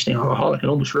basically a functioning alcoholic and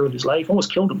almost ruined his life,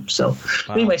 almost killed him. So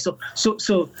anyway, so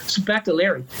back to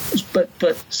Larry, but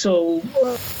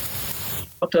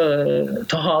to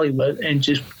Hollywood, and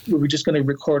we were just going to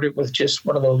record it with just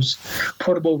one of those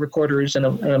portable recorders and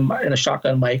a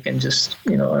shotgun mic, and just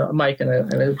a mic and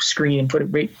a screen, and put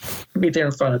it right there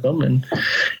in front of them, and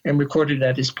recorded it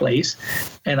at his place.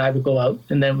 And I would go out,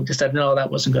 and then we decided no,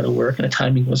 that wasn't going to work, and the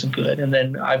timing wasn't good. And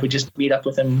then I would just meet up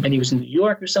with him, and he was in New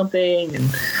York or something,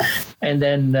 and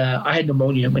then I had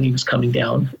pneumonia when he was coming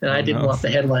down, and I didn't want the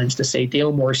headlines to say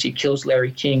Dale Morrisey kills Larry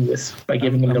King by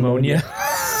giving him pneumonia.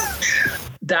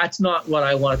 That's not what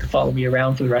I wanted to follow me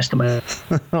around for the rest of my life.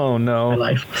 Oh, no,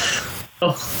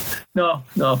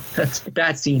 that's a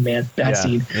bad scene, man. Bad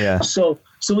scene. Yeah. So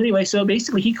anyway,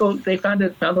 basically they found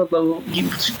a little, he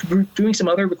was doing some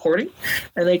other recording,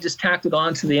 and they just tacked it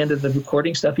on to the end of the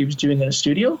recording stuff he was doing in the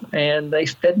studio, and they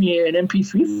fed me an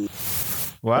MP3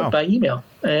 by email.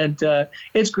 And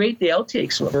it's great. The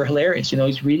outtakes were hilarious.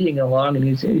 He's reading along, and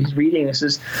he's reading. And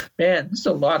says, "Man, this is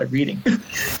a lot of reading."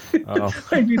 Oh.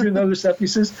 I do another stuff. He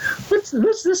says, "What's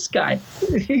this guy?"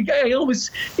 You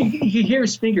hear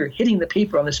his finger hitting the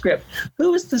paper on the script.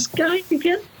 Who is this guy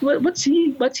again? What's he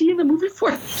in the movie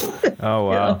for? Oh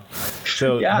wow!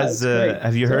 So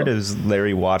have you heard? Has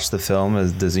Larry watched the film?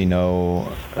 Does he know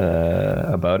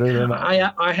about it?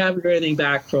 I haven't heard anything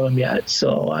back from him yet.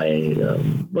 So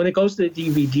when it goes to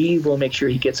the DVD, we'll make sure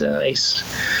he gets a nice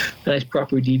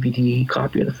proper DVD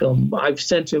copy of the film. I've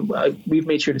sent him. We've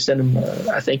made sure to send him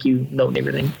a thank you note and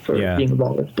everything for being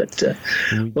involved. But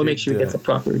we'll make sure he gets a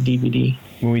proper DVD.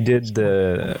 When we did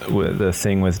the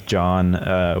thing with John,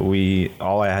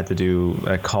 all I had to do,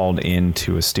 I called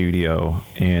into a studio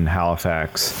in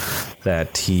Halifax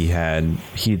that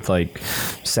he'd like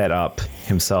set up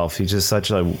himself. He's just such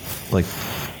a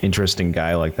interesting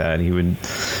guy like that.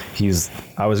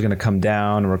 I was going to come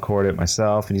down and record it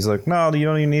myself, and he's like, no, you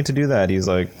don't even need to do that. He's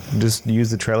like, just use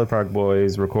the Trailer Park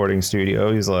Boys recording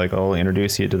studio. He's like, I'll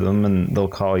introduce you to them, and they'll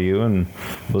call you, and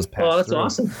we'll just pass that's through.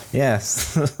 Awesome.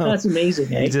 Yes. That's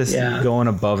amazing, eh? He's just going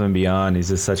above and beyond. He's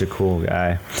just such a cool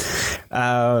guy.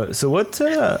 So what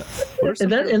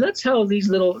and that's how these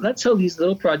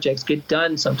little projects get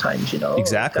done sometimes,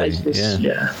 Exactly.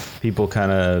 People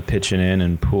kind of pitching in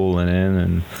and pooling in,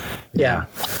 and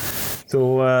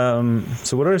So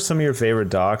what are some of your favorite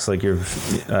docs, like your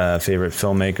favorite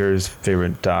filmmakers,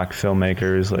 favorite doc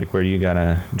filmmakers? Like, where do you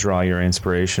gotta draw your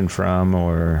inspiration from,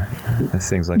 or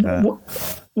things like that?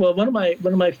 Well, one of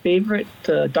my favorite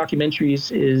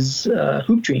documentaries is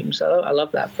Hoop Dreams. I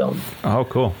love that film. Oh,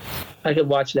 cool. I could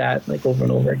watch that over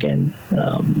and over again.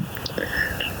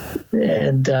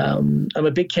 And I'm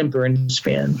a big Ken Burns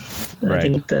fan. Right. I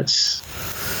think that's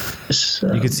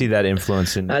You could see that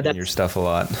influence in your stuff a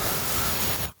lot.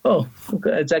 Oh,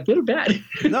 okay. Is that good or bad?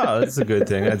 No, that's a good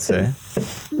thing, I'd say.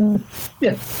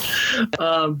 Yeah.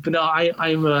 But no,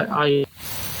 I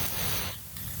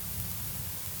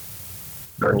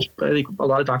think a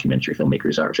lot of documentary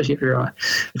filmmakers are, especially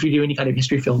if you do any kind of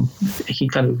history film. He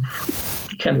kind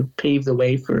of paved the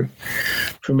way for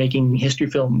making history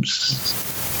films.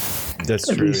 That's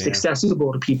at true, least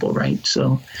accessible to people, right?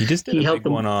 So he just did a big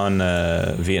one on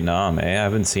Vietnam. I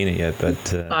haven't seen it yet,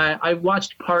 but I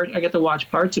watched I got to watch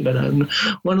parts of it. And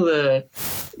one of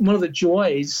the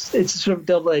joys, it's sort of a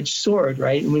double-edged sword,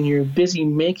 right? When you're busy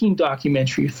making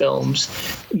documentary films,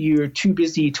 you're too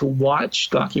busy to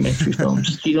watch documentary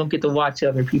films. You don't get to watch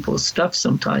other people's stuff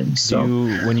sometimes. So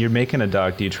when you're making a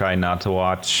doc, do you try not to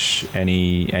watch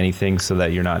anything so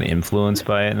that you're not influenced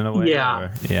by it in a way?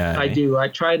 Yeah, I do.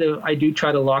 I do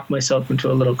try to lock myself into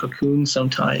a little cocoon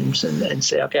sometimes and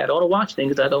say, okay, I don't want to watch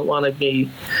things. I don't want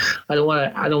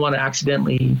to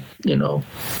accidentally,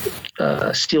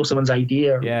 steal someone's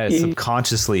idea. Yeah,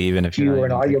 subconsciously, even if you're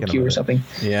an audio cue or something.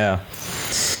 Yeah.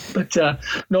 But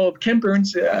no, Ken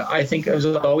Burns, I think has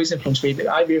always influenced me.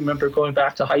 I remember going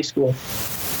back to high school.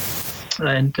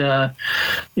 And when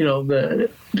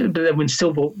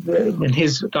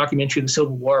his documentary, The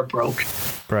Civil War, broke,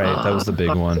 right, that was the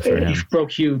big one for him. It broke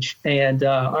huge, and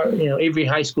every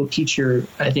high school teacher,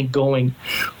 I think, going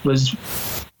was.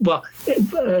 Well, I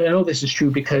know this is true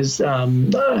because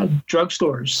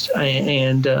drugstores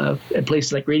and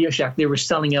places like Radio Shack, they were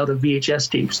selling out of VHS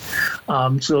tapes.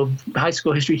 So high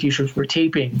school history teachers were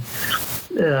taping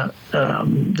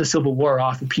the Civil War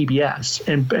off of PBS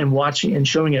and watching and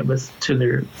showing it to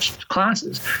their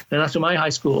classes. And that's what my high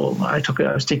school, I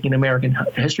was taking an American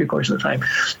history course at the time.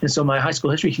 And so my high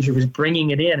school history teacher was bringing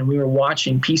it in and we were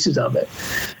watching pieces of it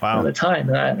at the time.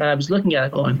 And I was looking at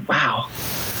it going, wow.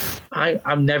 I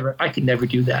could never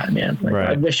do that, man. Right.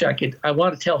 I wish I could. I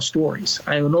want to tell stories.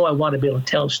 I know I want to be able to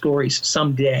tell stories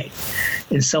someday,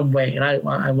 in some way, and I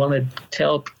want to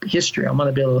tell history. I want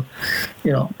to be able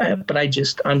to, but I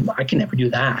can never do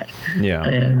that. Yeah.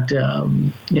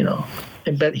 And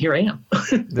but here I am.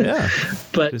 Yeah.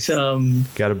 But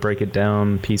got to break it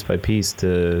down piece by piece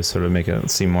to sort of make it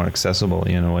seem more accessible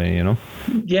in a way,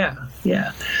 Yeah.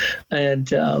 And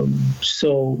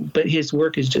but his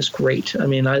work is just great. I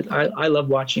mean, I love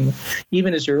watching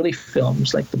even his early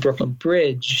films like The Brooklyn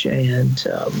Bridge and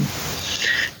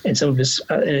some of his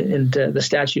the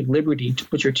Statue of Liberty,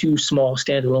 which are two small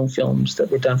standalone films that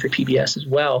were done for PBS as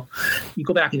well. You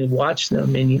go back and you watch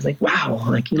them, and you're like, wow!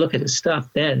 Like you look at his stuff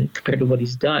then compared to what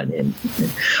he's done,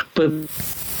 but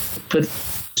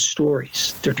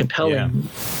stories, they're compelling.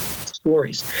 Yeah.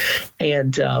 Stories,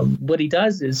 and what he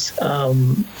does is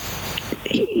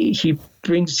he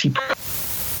brings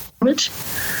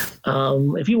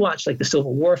if you watch like the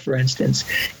Civil War, for instance,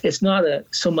 it's not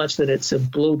so much that it's a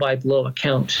blow-by-blow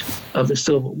account of the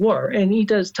Civil War, and he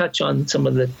does touch on some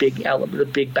of the big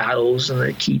battles and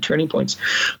the key turning points,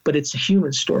 but it's a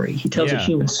human story. He tells a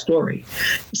human story,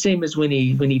 same as when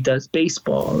he does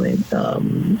baseball, and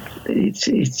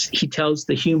he tells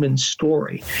the human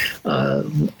story,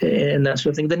 and that sort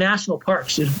of thing. The national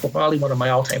parks is probably one of my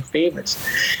all-time favorites,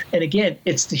 and again,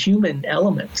 it's the human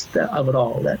element of it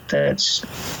all that's.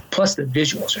 Plus, the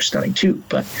visuals are stunning too.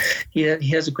 But he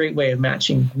has a great way of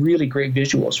matching really great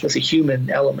visuals with a human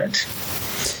element.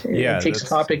 Yeah, it takes a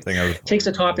topic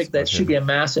that should be a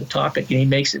massive topic, and he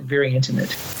makes it very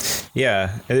intimate.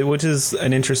 Yeah, which is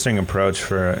an interesting approach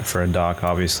for a doc,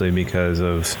 obviously, because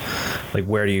of like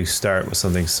where do you start with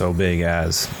something so big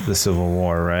as the Civil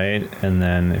War, right? And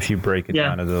then if you break it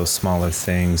down to those smaller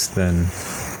things, then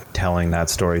telling that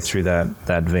story through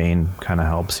that vein kind of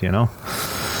helps,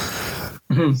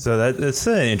 Mm-hmm. So that's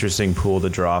an interesting pool to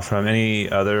draw from. Any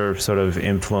other sort of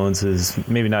influences,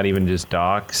 maybe not even just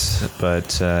docs,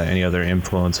 but any other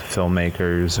influence of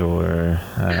filmmakers or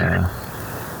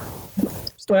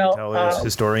storytellers,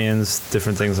 historians,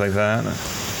 different things like that?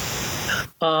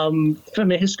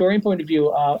 From a historian point of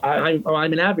view, I'm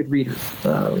an avid reader.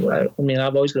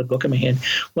 I've always got a book in my hand.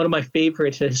 One of my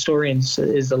favorite historians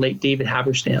is the late David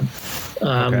Haberstam.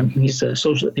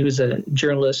 He was a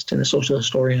journalist and a social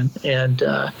historian, and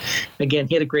again,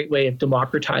 he had a great way of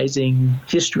democratizing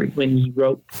history when he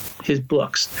wrote his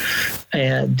books.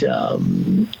 And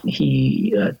two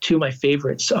of my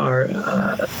favorites are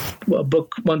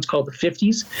one's called The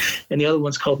 50s, and the other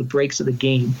one's called The Breaks of the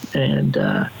Game. And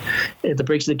The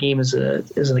Breaks of the Game is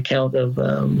an account of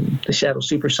the Shadow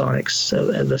Supersonics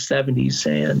of the 70s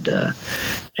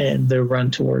and their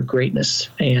run toward greatness.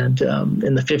 And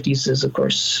in the 50s is of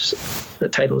course, the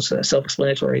title is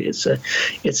self-explanatory. It's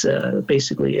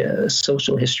basically a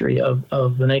social history of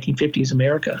the 1950s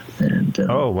America. And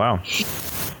oh, wow.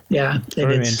 Yeah.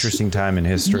 Very interesting time in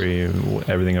history,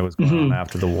 everything that was going on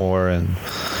after the war and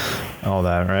all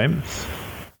that, right?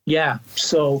 Yeah,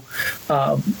 so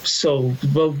both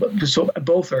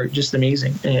are just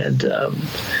amazing, and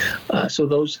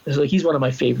so he's one of my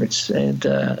favorites, and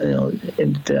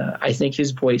I think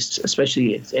his voice,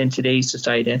 especially in today's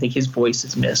society, I think his voice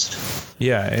is missed.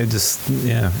 Yeah,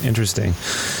 interesting.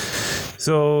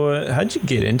 So, how'd you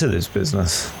get into this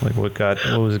business? Like, what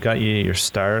got you your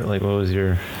start? Like, what was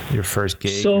your first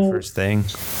gig, your first thing?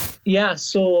 Yeah,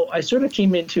 so I sort of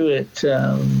came into it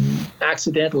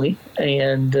accidentally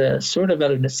and sort of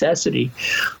out of necessity.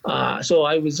 So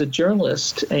I was a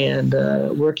journalist and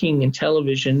working in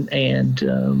television, and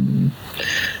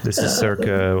this is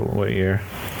circa what year?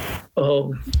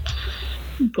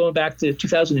 Going back to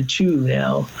 2002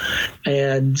 now.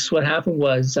 And so what happened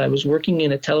was I was working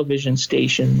in a television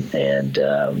station, and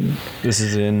this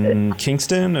is in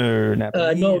Kingston or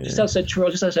Napa? No, just outside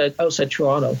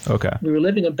Toronto. Okay. We were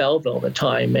living in Belleville at the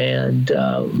time, and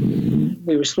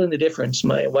we were splitting the difference.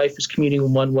 My wife was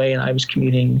commuting one way, and I was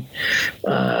commuting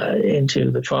into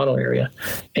the Toronto area.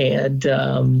 And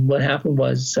what happened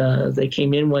was they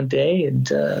came in one day, and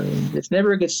it's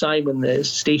never a good sign when the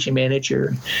station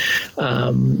manager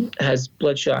has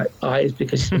bloodshot eyes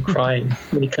because he's been crying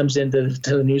when he comes into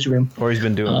the newsroom. Or he's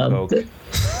been doing coke.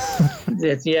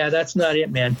 That's not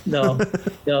it, man. No.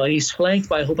 And he's flanked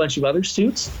by a whole bunch of other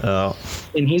suits. Oh.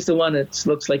 And he's the one that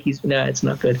looks like it's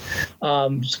not good.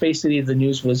 So basically, the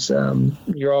news was,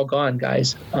 you're all gone,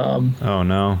 guys. Oh,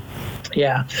 no.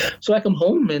 Yeah. So I come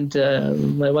home, and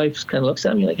my wife kind of looks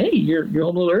at me like, hey, you're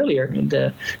home a little earlier. And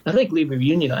I think we were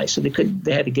unionized, so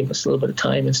they had to give us a little bit of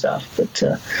time and stuff. But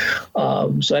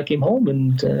so I came home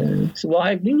and said, well, I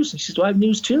have news. And she said, well, I have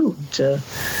news too. And,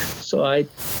 so I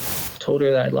told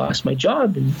her that I lost my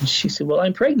job, and she said, well,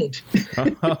 I'm pregnant.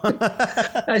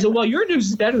 I said, well, your news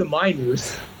is better than my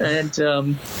news. And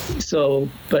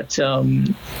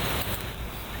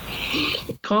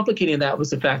complicating that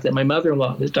was the fact that my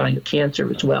mother-in-law was dying of cancer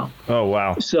as well. Oh,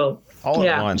 wow. So all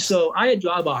at once. So I had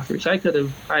job offers. I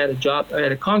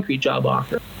had a concrete job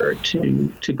offer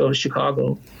to go to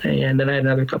Chicago, and then I had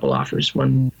another couple offers.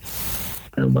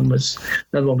 Another one was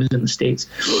in the States.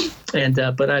 And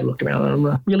but I looked around, and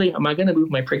am I going to move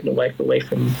my pregnant wife away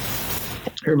from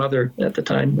her mother at the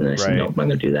time? And I said, no, I'm going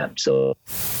to do that. So,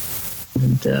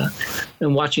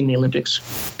 and watching the Olympics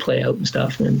play out and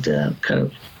stuff, and kind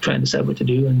of trying to decide what to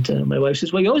do. And my wife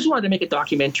says, well, you always wanted to make a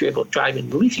documentary about drive-in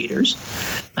movie theaters.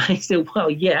 I said, well,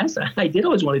 yes, I did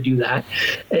always want to do that.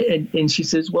 And she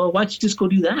says, well, why don't you just go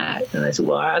do that? And I said,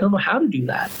 well, I don't know how to do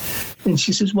that. And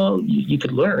she says, well, you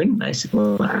could learn. And I said,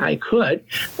 well, I could.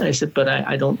 And I said, but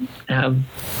I don't have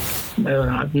I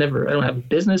don't have a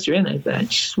business or anything like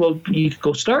that. She said, well, you could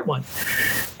go start one.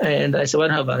 And I said, well,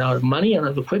 I don't have money, I don't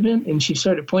have equipment. And she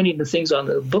started pointing to things on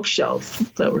the bookshelf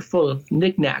that were full of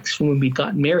knickknacks from when we'd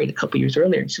gotten married a couple years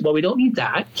earlier. And she said, well, we don't need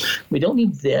that. We don't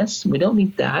need this. We don't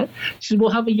need that. She said, we'll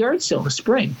have a yard sale in the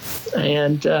spring.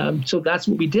 And so that's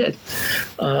what we did.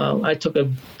 I took a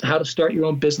how to start your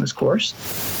own business course.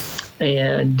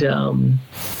 And in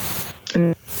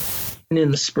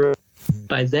the spring,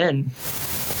 by then,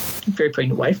 very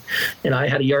pregnant wife, and I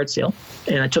had a yard sale,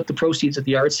 and I took the proceeds of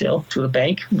the yard sale to the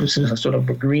bank. This is a sort of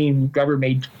a green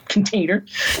Rubbermaid container,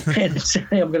 and said,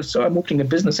 I'm opening a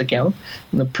business account.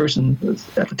 And the person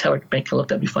at the teller bank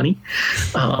looked at me funny,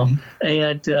 and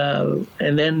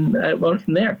then I went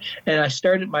from there. And I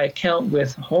started my account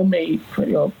with homemade,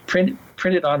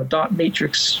 printed on a dot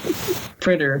matrix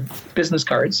printer business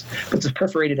cards with the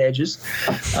perforated edges,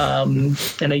 and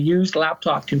a used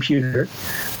laptop computer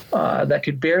that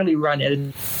could barely run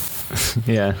editing.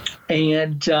 Yeah.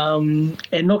 And no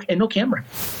camera.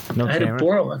 I had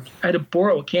to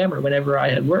borrow a camera whenever I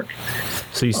had work.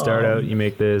 So you start out, you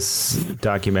make this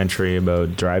documentary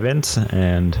about drive-ins,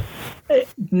 and I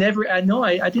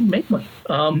didn't make one.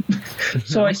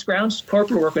 So I scrounged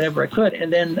corporate work whenever I could,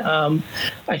 and then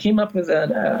I came up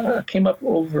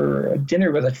over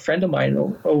dinner with a friend of mine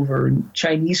over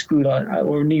Chinese food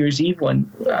or New Year's Eve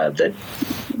one that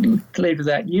later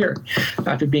that year,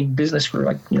 after being in business for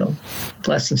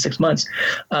less than 6 months,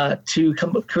 to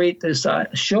create this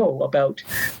show about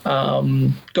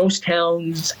ghost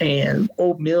towns and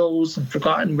old mills and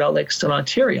forgotten relics in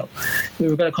Ontario. We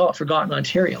were going to call it Forgotten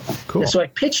Ontario. Cool. And so I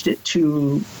pitched it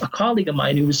to a colleague of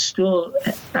mine who was still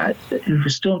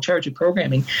in charge of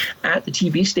programming at the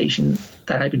TV station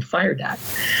that I'd been fired at,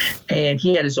 and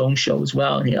he had his own show as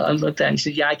well. And I looked at it and he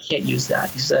said, "Yeah, I can't use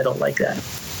that." He said, "I don't like that."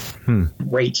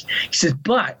 Great. He says,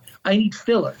 but I need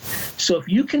filler. So if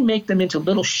you can make them into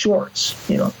little shorts,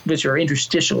 which are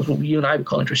interstitials, what you and I would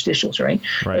call interstitials, right?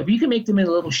 If you can make them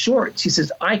into little shorts, he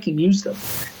says, I can use them.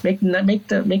 Make them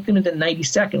into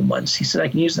 90-second ones. He says, I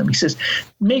can use them. He says,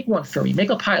 make one for me. Make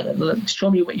a pilot.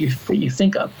 Show me what you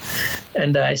think of.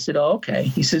 And I said, oh, okay.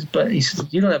 He says,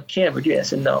 you don't have a camera, do you? I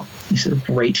said, no. He said,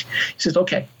 great. He says,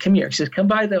 okay, come here. He says, come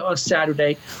by on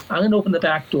Saturday. I'm going to open the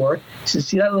back door. He says,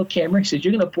 see that little camera? He says,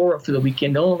 you're going to borrow it for the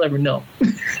weekend. No one will ever know.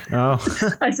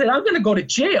 Oh. I said, I'm going to go to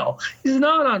jail. He says,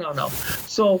 no.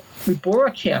 So we borrow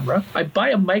a camera. I buy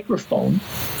a microphone.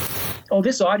 Oh,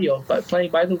 this audio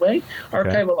playing, by the way,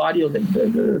 archival audio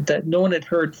that no one had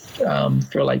heard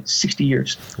for like 60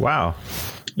 years. Wow.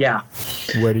 Yeah.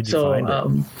 Where did you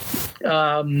find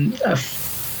it?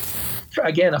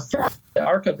 Again, the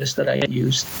archivist that I had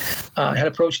used had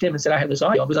approached him and said, I have this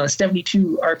audio. It was on a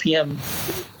 72 RPM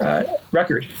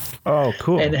record. Oh,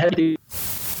 cool. And it had to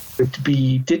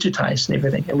be digitized and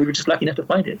everything, and we were just lucky enough to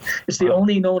find it. It's the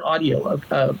only known audio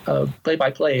of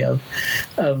play-by-play of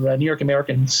New York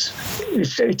Americans.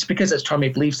 It's because it's Toronto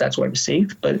Maple Leafs, that's why it was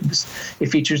saved, but it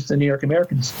features the New York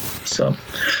Americans. So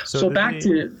back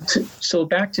to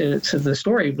the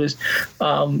story was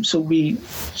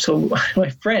so my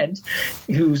friend,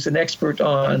 who's an expert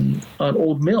on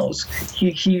old mills,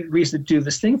 he agrees to do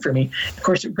this thing for me. Of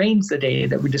course, it rains the day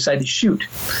that we decided to shoot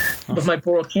with my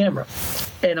borrowed camera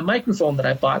and a microphone that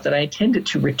I bought that I intended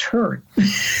to return.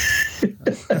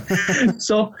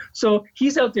 So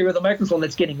he's out there with a microphone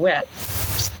that's getting wet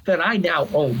that I now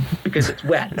own because it's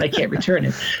wet and I can't return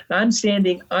it. I'm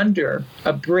standing under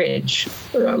a bridge,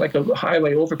 like a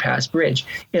highway overpass bridge,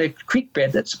 in a creek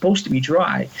bed that's supposed to be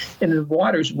dry, and the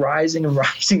water's rising and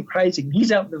rising.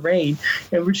 He's out in the rain,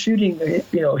 and we're shooting,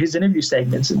 his interview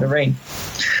segments in the rain.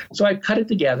 So I cut it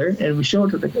together, and we show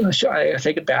it to I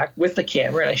take it back with the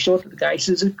camera, and I show it to the guy. He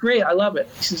says, "It's great, I love it."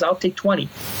 He says, "I'll take 20."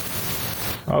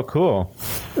 Oh, cool.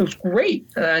 It was great.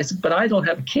 And I said, but I don't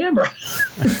have a camera.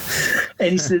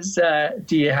 And he says,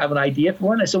 do you have an idea for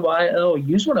one? I said, well, I'll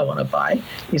use one I want to buy.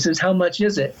 He says, how much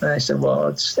is it? And I said, well,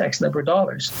 it's X number of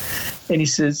dollars. And he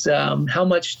says, how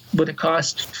much would it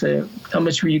cost? How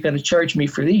much were you going to charge me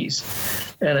for these?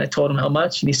 And I told him how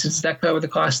much. And he says, does that cover the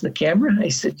cost of the camera? I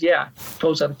said, yeah.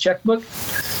 Pulls out a checkbook,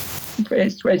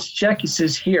 writes a check. He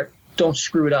says, here. Don't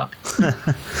screw it up.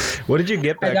 What did you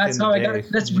get back in the day?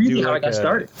 That's really how I got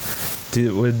started.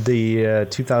 Would the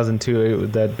 2002,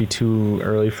 would that be too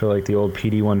early for like the old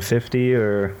PD 150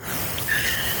 or?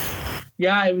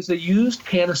 Yeah, it was a used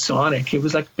Panasonic. It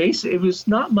was like it was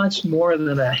not much more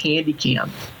than a handy cam.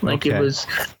 It was,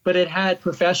 but it had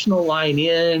professional line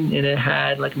in, and it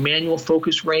had like manual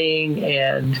focus ring,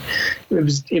 and it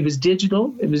was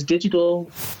digital. It was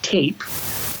digital tape.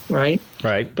 Right.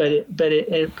 But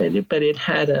it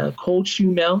had a cold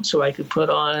shoe mount, so I could put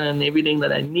on everything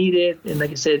that I needed. And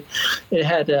like I said, it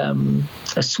had a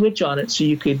switch on it, so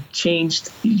you could use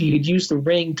the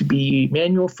ring to be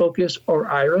manual focus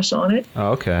or iris on it.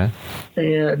 Oh, okay.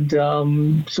 And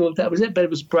so that was it. But it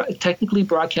was technically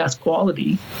broadcast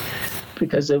quality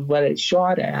because of what it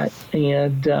shot at,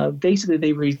 and basically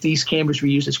these cameras were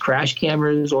used as crash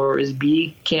cameras or as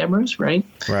B cameras, right?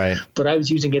 Right. But I was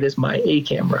using it as my A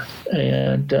camera,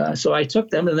 and so I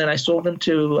took them and then I sold them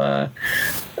to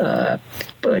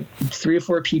like 3 or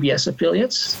 4 PBS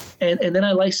affiliates, and then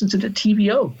I licensed it to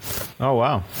TVO. Oh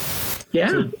wow. Yeah.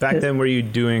 So back then, were you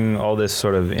doing all this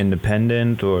sort of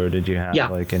independent, or did you have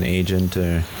like an agent?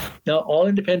 Or? No, all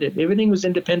independent. Everything was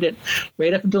independent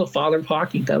right up until Father of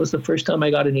Hockey. That was the first time I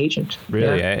got an agent.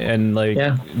 Really? Yeah. And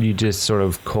you just sort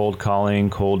of cold calling,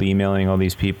 cold emailing all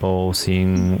these people,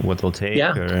 seeing what they'll take?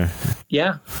 Yeah. Or?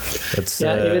 Yeah. It's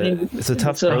a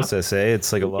tough process, eh?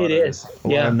 It's like a lot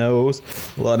of no's,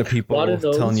 a lot of people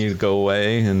telling you to go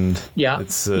away, and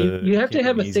it's you have to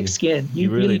have a thick skin. You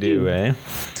really do, eh?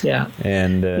 Yeah.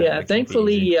 And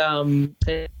thankfully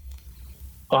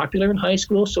popular in high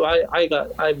school, so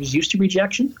I was used to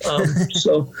rejection.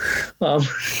 So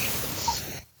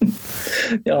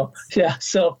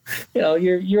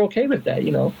you're okay with that,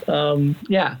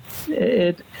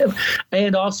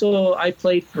 and also I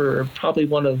played for probably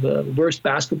one of the worst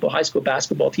high school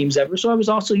basketball teams ever, so I was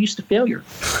also used to failure.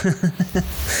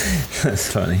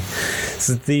 That's funny.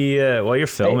 So while you're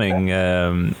filming,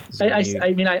 I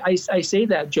say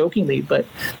that jokingly, but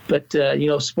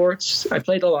sports. I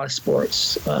played a lot of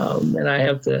sports, and I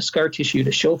have the scar tissue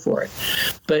to show for it.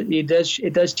 But it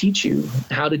does teach you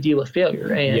how to deal with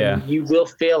failure, and you will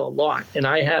fail a lot, and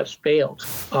I have failed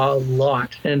a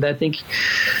lot. And I think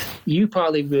you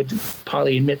probably would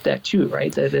admit that too,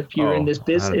 right? That if you're in this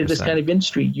business, in this kind of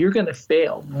industry, you're going to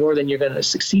fail more than you're going to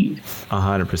succeed.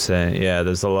 100%. Yeah,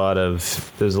 there's a lot of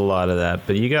that,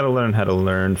 but you got to learn how to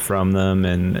learn from them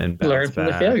and learn from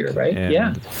the failure, right?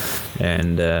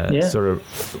 And sort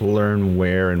of learn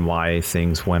where and why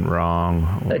things went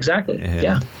wrong. Exactly.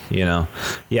 And, you know,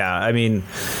 I mean,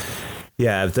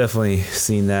 yeah, I've definitely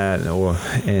seen that,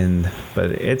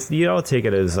 but it's, you know, take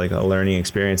it as like a learning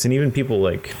experience, and even people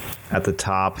like at the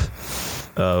top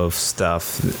of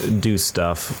stuff do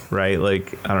stuff, right?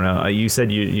 Like, I don't know, you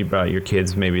said you brought your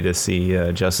kids maybe to see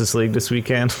Justice League this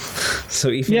weekend. So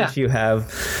even if you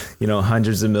have, you know,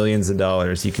 hundreds of millions of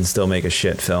dollars, you can still make a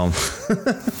shit film.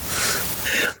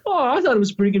 Oh, I thought it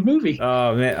was a pretty good movie.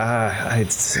 Oh man, I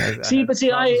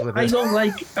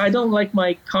don't like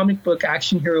my comic book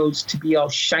action heroes to be all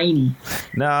shiny.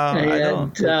 No, I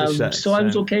don't. So I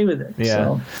was okay with it.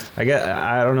 Yeah, so.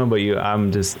 I don't know about you. I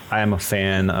am a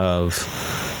fan of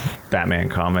Batman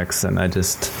comics, and I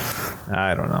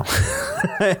don't know.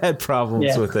 I had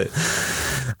problems with it.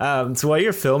 So while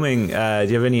you're filming, do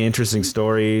you have any interesting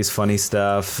stories, funny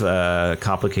stuff,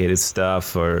 complicated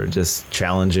stuff, or just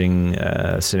challenging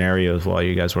scenarios while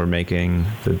you guys were making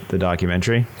the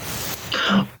documentary?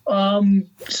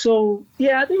 So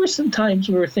yeah, there were some times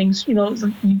where things, you know,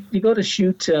 you go to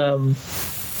shoot.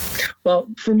 Well,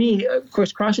 for me, of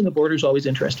course, crossing the border is always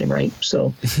interesting, right?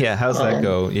 So yeah, how's that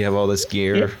go? You have all this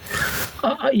gear.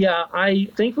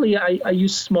 Thankfully I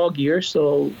use small gear,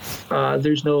 so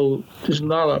there's not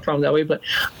a lot of problem that way. But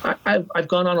I've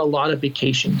gone on a lot of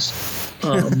vacations,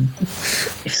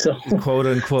 so quote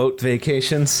unquote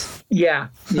vacations. Yeah.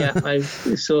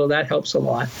 So that helps a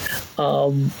lot.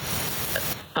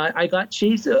 I got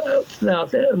chased. Now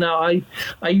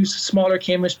I use smaller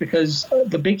cameras because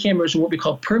the big cameras are what we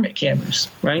call permit cameras,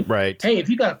 right? Right. Hey, if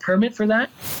you got a permit for that,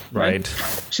 right?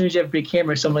 As soon as you have a big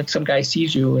camera, some guy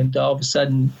sees you, and all of a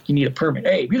sudden you need a permit.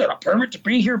 Hey, you got a permit to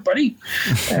be here, buddy?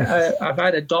 I've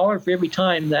had $1 for every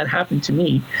time that happened to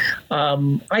me.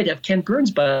 I'd have Ken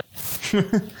Burns, but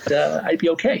I'd be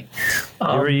okay. You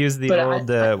ever use the old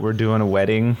we're doing a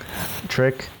wedding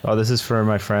trick? Oh, this is for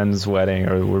my friend's wedding,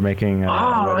 or we're making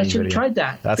I should have tried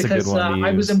that. That's because, a good one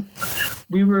to use.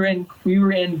 We were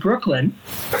in Brooklyn,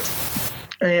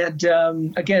 and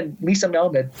again, Lisa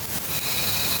Melman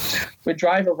would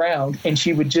drive around, and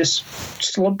she would just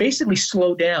basically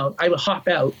slow down. I would hop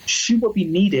out, shoot what we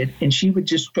needed, and she would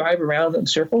just drive around in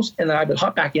circles, and then I would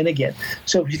hop back in again.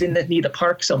 So you didn't need to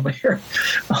park somewhere,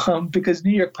 because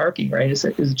New York parking, right, is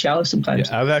a challenge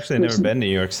sometimes. Yeah, I've actually never been to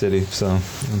New York City, so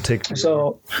I'll take.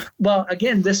 So, well,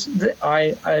 again,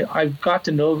 I've got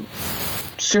to know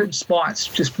certain spots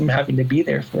just from having to be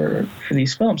there for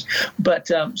these films. But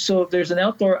so there's an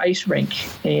outdoor ice rink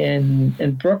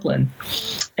in Brooklyn,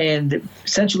 and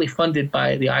essentially funded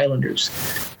by the Islanders.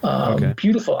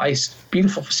 Beautiful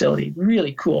facility,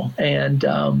 really cool. And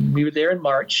we were there in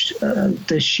March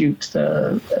to shoot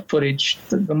the footage,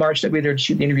 the March that we were there to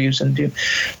shoot the interviews and do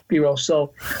B-roll.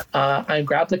 So I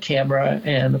grabbed the camera,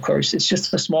 and of course it's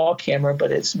just a small camera,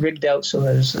 but it's rigged out so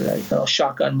there's a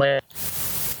shotgun lens,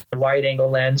 wide angle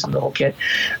lens, and the whole kit,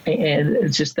 and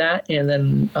it's just that, and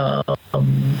then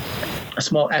a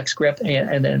small X grip,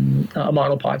 and then a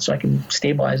monopod so I can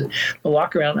stabilize it. I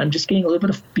walk around, I'm just getting a little bit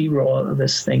of B-roll of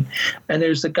this thing, and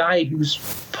there's a guy who's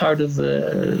part of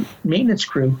the maintenance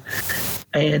crew,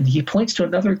 and he points to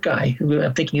another guy who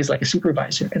I'm thinking is like a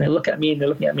supervisor, and they look at me, and they're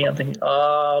looking at me, I'm thinking,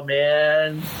 oh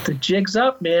man, the jig's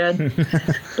up, man.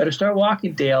 Better start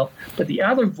walking, Dale. But the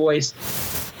other voice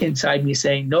inside me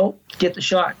saying, nope, get the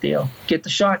shot, Dale. Get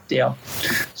the shot, Dale.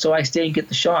 So I stay and get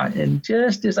the shot. And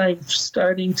just as I'm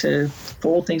starting to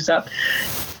fold things up,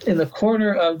 in the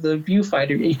corner of the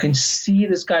viewfinder, you can see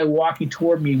this guy walking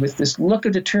toward me with this look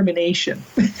of determination.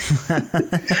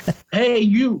 Hey,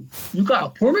 you got a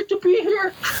permit to be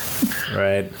here?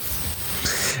 Right.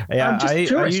 Yeah, I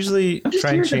usually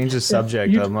try and change the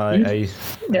subject. You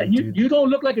don't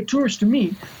look like a tourist to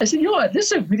me. I said, you know what?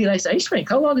 This is a really nice ice rink.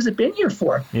 How long has it been here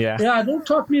for? Yeah, don't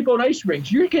talk to me about ice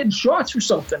rinks. You're getting shots or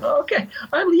something. Okay,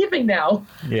 I'm leaving now.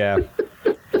 Yeah.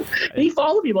 He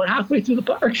followed me about halfway through the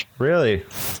park. Really?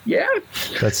 Yeah.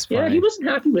 That's funny. Yeah, he wasn't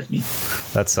happy with me.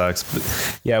 That sucks.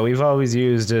 But yeah, we've always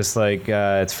used just like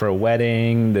it's for a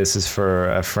wedding. This is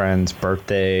for a friend's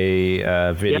birthday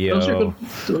video. Yeah,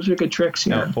 those are good tricks.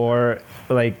 Yeah. Or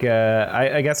like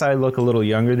I guess I look a little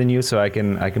younger than you, so I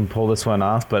can pull this one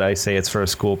off. But I say it's for a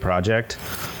school project.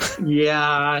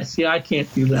 Yeah. See, I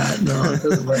can't do that. No, it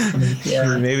doesn't work for me.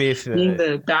 Yeah. Maybe if being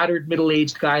the battered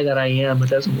middle-aged guy that I am, it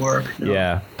doesn't work. No.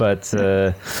 Yeah, But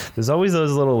there's always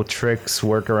those little tricks,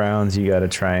 workarounds you got to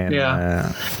try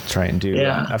and do.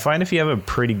 Yeah. I find if you have a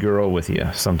pretty girl with you,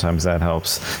 sometimes that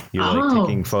helps. You're like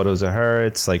taking photos of her.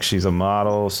 It's like she's a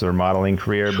model, so her modeling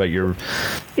career, but you're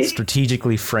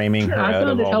strategically framing her out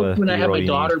of all the. When I have my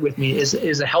daughter with me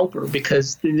is a helper,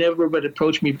 because they never would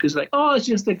approach me because like, oh, it's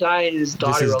just the guy and his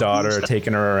daughter. Just his daughter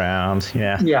taking her around.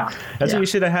 Yeah. That's what you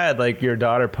should have had, like your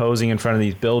daughter posing in front of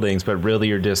these buildings, but really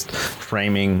you're just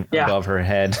framing above her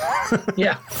head.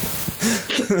 Yeah.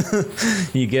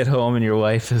 You get home and your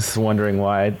wife is wondering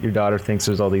why your daughter thinks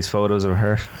there's all these photos of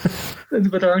her.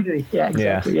 But aren't they? Yeah,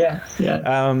 exactly.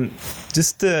 Yeah.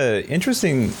 Just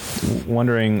interesting,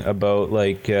 wondering about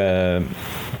like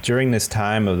during this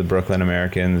time of the Brooklyn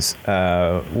Americans,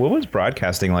 what was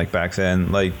broadcasting like back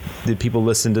then? Like, did people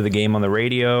listen to the game on the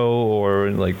radio,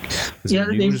 or like was it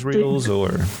newsreels,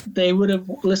 or they would have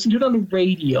listened to it on the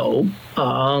radio.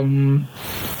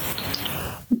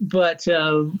 But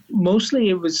mostly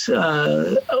it was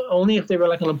only if they were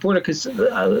like on the border, because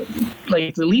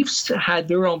like the Leafs had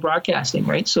their own broadcasting,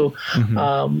 right? So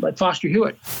like Foster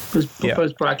Hewitt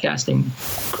was broadcasting,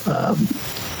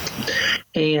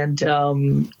 and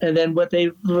then what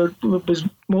they was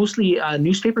mostly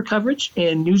newspaper coverage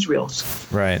and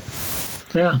newsreels. Right.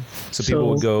 Yeah. So people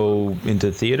would go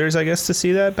into theaters, I guess, to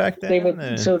see that back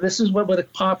then? So this is what would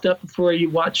have popped up before you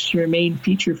watched your main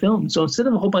feature film. So instead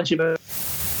of a whole bunch of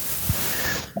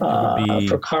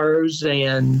for cars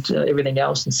and everything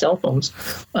else and cell phones,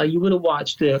 you would have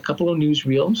watched a couple of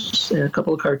newsreels and a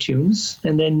couple of cartoons,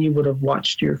 and then you would have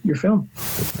watched your film.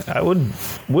 I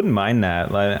wouldn't mind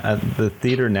that. Like at the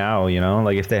theater now,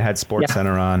 like if they had Sports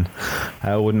Center on,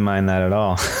 I wouldn't mind that at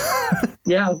all.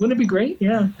 Yeah, wouldn't it be great?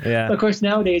 Yeah. Yeah. Of course,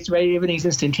 nowadays, right, everything's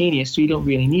instantaneous, so you don't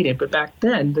really need it. But back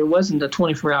then, there wasn't a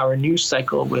 24-hour news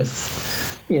cycle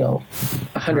with,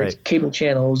 100 cable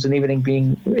channels and everything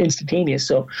being instantaneous.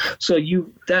 So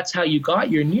that's how you got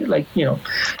your news. Like, you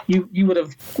would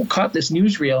have caught this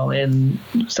newsreel, and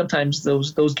sometimes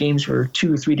those games were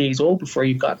 2 or 3 days old before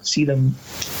you got to see them.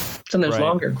 Sometimes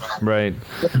longer. Right.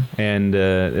 And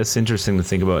it's interesting to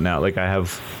think about now. Like I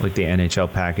have like the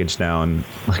NHL package now, and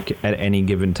like at any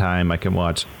given time I can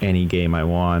watch any game I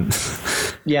want.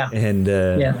 Yeah. And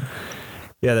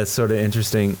yeah, that's sort of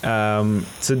interesting. So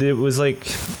was like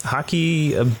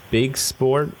hockey a big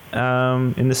sport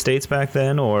in the States back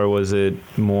then, or was it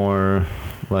more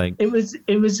like it was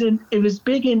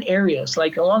big in areas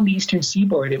like along the Eastern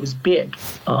Seaboard? It was big.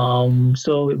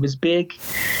 So it was big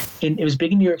in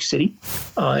New York City.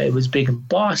 It was big in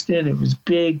Boston. It was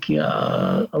big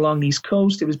along the East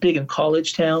Coast. It was big in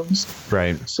college towns.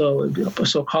 Right. So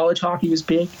college hockey was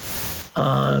big.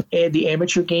 And the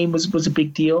amateur game was a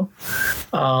big deal.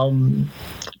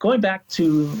 Going back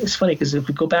to, it's funny because if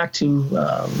we go back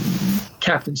to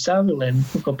Captain Sutherland,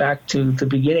 we'll go back to the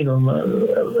beginning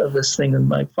of this thing in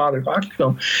my father's hockey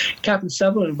film. Captain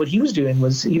Sutherland, what he was doing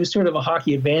was he was sort of a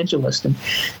hockey evangelist, and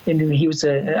he was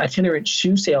an itinerant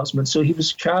shoe salesman. So he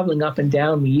was traveling up and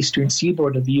down the eastern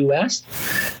seaboard of the U.S.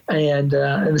 and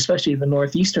especially the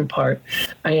northeastern part,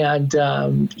 and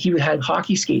he had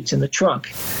hockey skates in the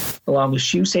trunk along with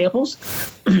shoe samples.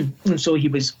 And so he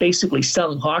was basically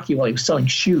selling hockey while he was selling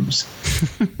shoes.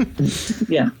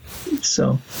 Yeah.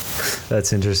 So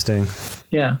that's interesting.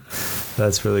 Yeah.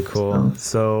 That's really cool.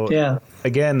 So yeah.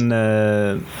 Again,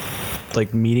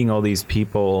 like meeting all these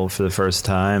people for the first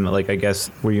time, like I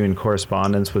guess were you in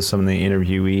correspondence with some of the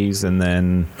interviewees, and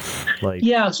then like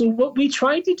so what we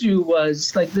tried to do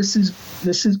was like this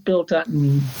is Bill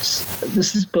Dutton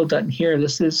here.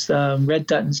 This is Red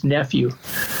Dutton's nephew.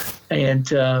 And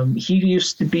he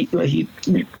used to be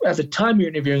at the time we were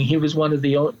interviewing, he was part of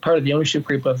the ownership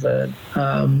group of the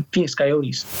Phoenix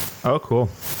Coyotes. Oh, cool.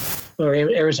 Or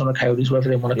Arizona Coyotes, whatever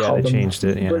they want to call them. Yeah, they changed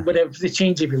it, yeah. Whatever, they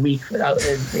change every week when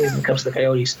it comes to the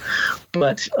Coyotes.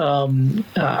 But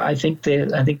I think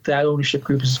that ownership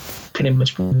group is pretty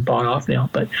much bought off now.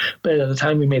 But at the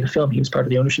time we made the film, he was part of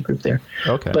the ownership group there.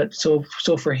 Okay. But so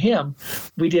for him,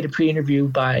 we did a pre-interview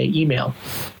by email.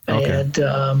 Okay. And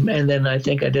then I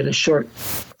think I did a short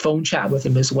phone chat with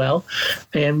him as well.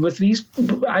 And with these,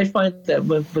 I find that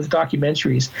with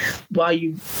documentaries, while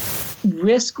you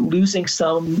risk losing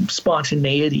some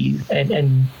spontaneity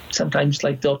and sometimes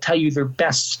like they'll tell you their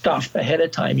best stuff ahead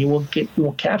of time, you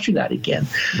won't capture that again.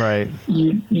 Right.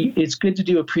 It's good to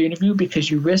do a pre-interview because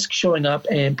you risk showing up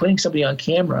and putting somebody on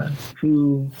camera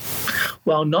who,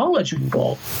 while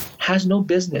knowledgeable, has no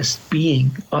business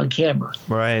being on camera.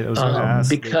 Right. I was going to ask,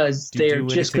 because do you they're do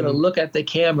just going to anything- look at the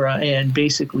camera and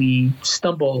basically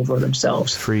stumble over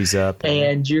themselves. freeze up.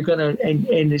 And you're going to,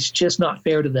 and it's just not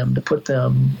fair to them to put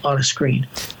them on a screen.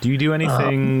 Do you do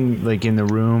anything like in the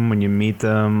room when you meet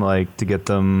them, like to get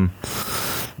them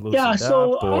Yeah,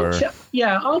 so up, or...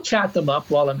 I'll chat them up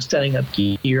while I'm setting up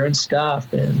gear and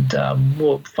stuff, and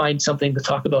we'll find something to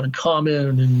talk about in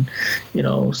common,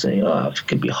 and say, it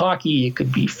could be hockey, it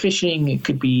could be fishing, it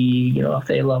could be if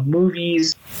they love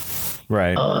movies.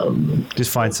 Right.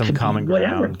 Just find some common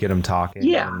ground, get them talking.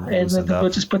 Yeah, and then we'll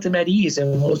just put them at ease,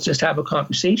 and we'll just have a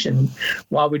conversation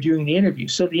while we're doing the interview.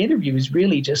 So the interview is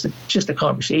really just a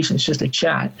conversation. It's just a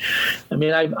chat. I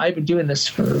mean, I've been doing this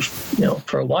for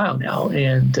a while now,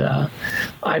 and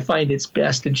I find it's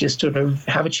best to just sort of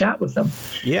have a chat with them.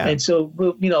 Yeah. And so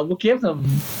we'll give them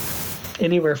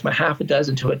anywhere from a half a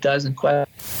dozen to a dozen questions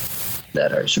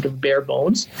that are sort of bare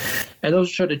bones, and those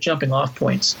are sort of jumping off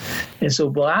points. And so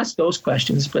we'll ask those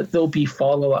questions, but there'll be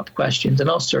follow-up questions, and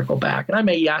I'll circle back, and I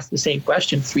may ask the same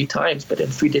question 3 times, but in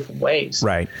 3 different ways,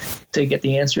 right, to get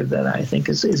the answer that I think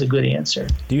is a good answer.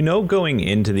 Do you know going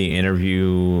into the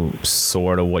interview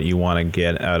sort of what you want to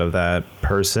get out of that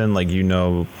person? Like,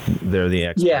 they're the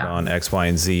expert on X, Y,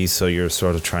 and Z, so you're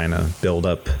sort of trying to build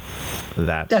up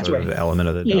that's sort of element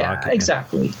of the doc. Yeah,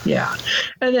 exactly. Yeah,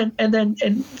 and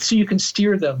then so you can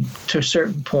steer them to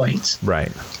certain points,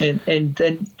 right? And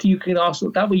then you can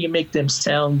also, that way you make them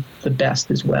sound the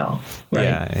best as well, right?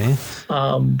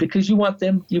 Yeah. Because you want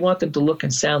them to look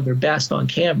and sound their best on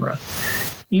camera.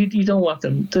 You don't want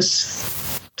them.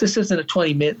 This isn't a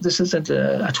 20-minute. This isn't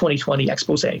a 2020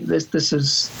 expose. This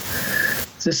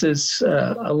is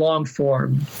a long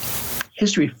form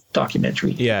history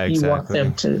documentary. Yeah, exactly.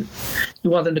 You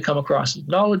want them to come across as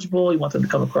knowledgeable. You want them to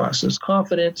come across as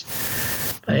confident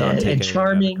and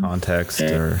charming. Context,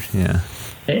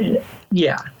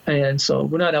 and so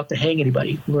we're not out to hang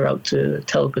anybody. We're out to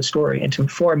tell a good story and to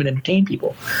inform and entertain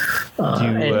people.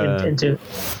 And to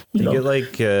you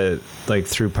get like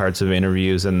through parts of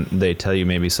interviews, and they tell you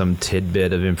maybe some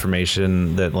tidbit of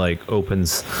information that like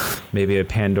opens maybe a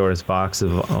Pandora's box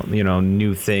of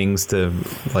new things to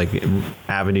like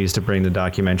avenues to bring the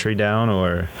documentary down,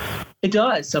 or it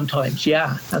does sometimes.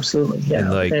 Yeah, absolutely. Yeah,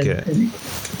 and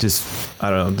just I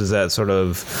don't know. Does that sort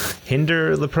of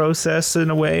hinder the process in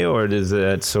a way, or does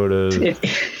that sort of?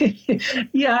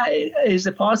 Yeah, is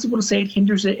it possible to say it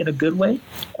hinders it in a good way?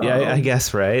 Yeah, I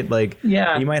guess, right. Like,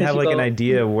 you might have like an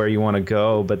idea of where you want to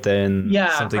go, but then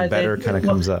something better kind of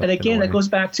comes up. And again, that goes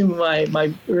back to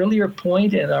my earlier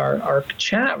point in our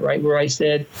chat, right, where I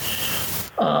said,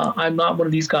 I'm not one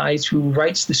of these guys who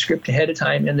writes the script ahead of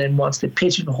time and then wants to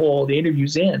pigeonhole the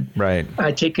interviews in. Right.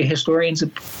 I take a historian's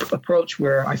approach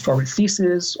where I form a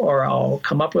thesis, or I'll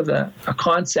come up with a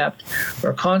concept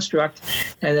or a construct,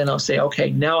 and then I'll say,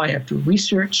 okay, now I have to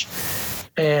research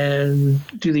and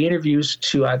do the interviews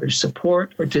to either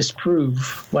support or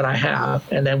disprove what I have.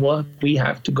 And then we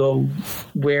have to go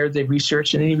where the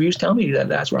research and interviews tell me that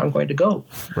that's where I'm going to go.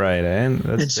 Right.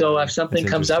 And so if something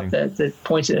comes up that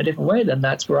points in a different way, then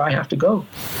that's where I have to go.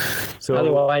 So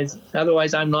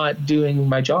otherwise I'm not doing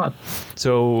my job.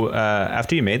 So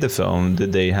after you made the film,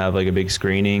 did they have like a big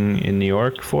screening in New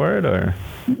York for it, or?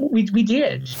 We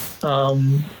did,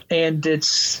 and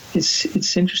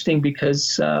it's interesting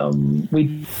because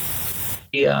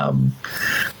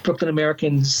Brooklyn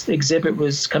Americans exhibit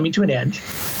was coming to an end,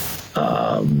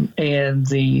 and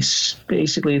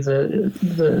basically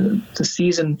the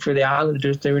season for the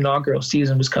Islanders, their inaugural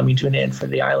season, was coming to an end for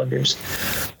the Islanders.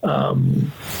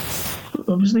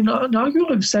 Was the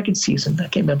inaugural or the second season? I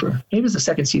can't remember. Maybe it was the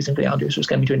second season for the Islanders was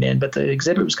coming to an end, but the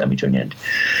exhibit was coming to an end.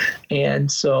 And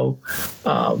so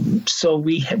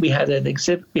we had an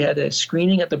exhibit. We had a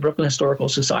screening at the Brooklyn Historical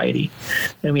Society,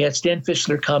 and we had Stan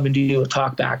Fischler come and do a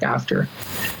talk back after.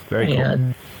 Very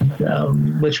cool.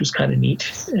 Which was kind of neat.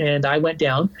 And I went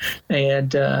down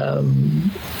and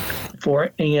for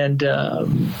it, and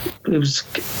it was.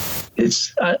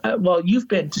 Well, you've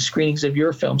been to screenings of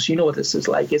your films, so you know what this is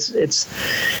like. It's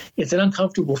an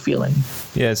uncomfortable feeling.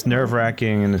 Yeah, it's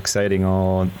nerve-wracking and exciting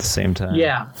all at the same time.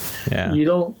 Yeah. You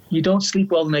don't sleep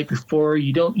well the night before.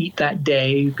 You don't eat that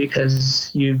day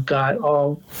because you've got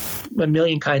a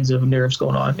million kinds of nerves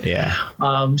going on. Yeah.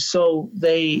 So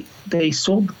they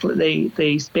basically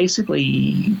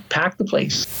packed the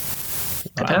place.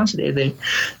 capacity. They,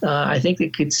 I think they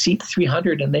could seat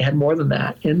 300, and they had more than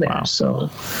that in there. Wow. So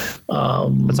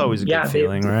that's always a good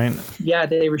feeling, right? Yeah,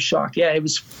 they were shocked. Yeah, it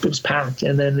was packed,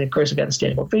 and then of course I got a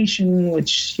standing ovation,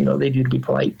 which they do to be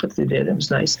polite, but they did. It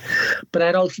was nice. But I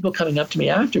had all these people coming up to me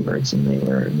afterwards, and they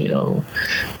were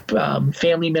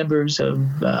family members of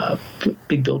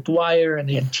Big Bill Dwyer, and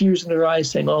they had tears in their eyes,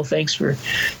 saying, "Oh, thanks for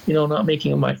not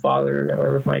making my father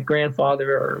or my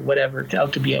grandfather or whatever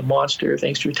out to be a monster.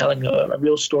 Thanks for telling a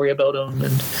real story about him."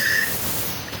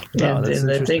 And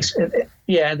then thanks, and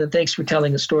then thanks for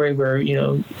telling a story where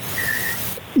you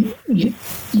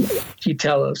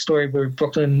tell a story where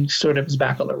Brooklyn sort of is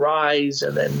back on the rise,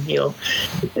 and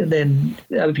then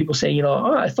other people say,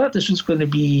 "Oh, I thought this was going to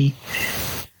be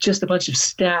just a bunch of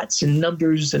stats and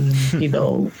numbers and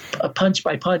a punch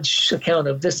by punch account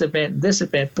of this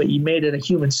event, but you made it a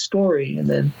human story." And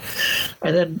then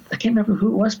I can't remember who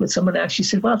it was, but someone actually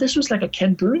said, "Wow, this was like a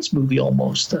Ken Burns movie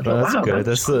almost." Well, that's wow, good.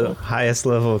 That's cool. The highest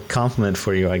level compliment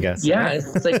for you, I guess. Yeah,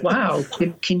 it's like, wow.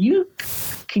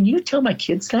 Can you tell my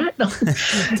kids that? No.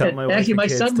 Tell my wife actually, my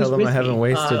kids, son was tell them with I haven't me.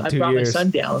 wasted 2 years. I brought my son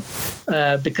down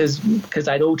because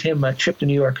I'd owed him a trip to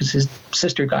New York because his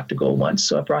sister got to go once.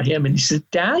 So I brought him, and he said,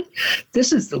 "Dad,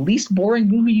 this is the least boring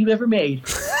movie you've ever made."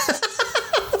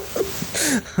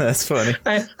 That's funny.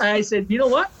 I said, "You know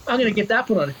what? I'm going to get that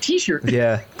put on a T-shirt."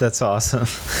 Yeah, that's awesome.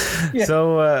 Yeah.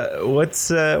 So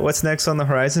what's next on the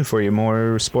horizon for you?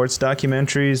 More sports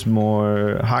documentaries,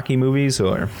 more hockey movies,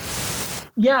 or?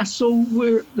 Yeah, so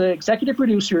we're the executive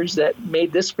producers that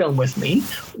made this film with me.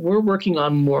 We're working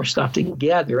on more stuff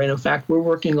together, and in fact, we're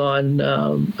working on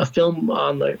a film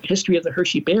on the history of the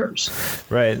Hershey Bears.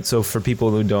 Right. So for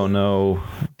people who don't know,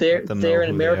 they're an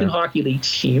American Hockey League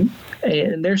team,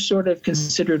 and they're sort of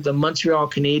considered the Montreal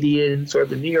Canadiens or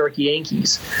the New York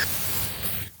Yankees.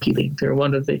 League. They're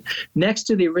one of the next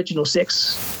to the original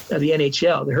six of the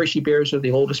NHL. The Hershey Bears are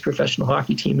the oldest professional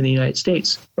hockey team in the United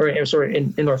States,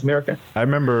 in North America. I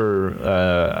remember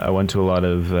I went to a lot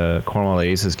of Cornwall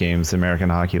Aces games, the American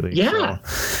Hockey League. Yeah,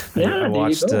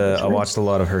 so I watched a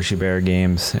lot of Hershey Bear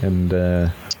games, and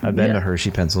I've been to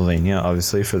Hershey, Pennsylvania,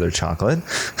 obviously for their chocolate.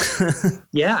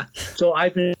 Yeah, so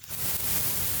I've been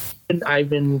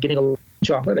getting a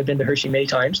chocolate. I've been to Hershey many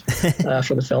times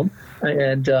for the film,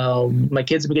 and my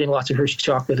kids have been getting lots of Hershey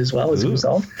chocolate as well as a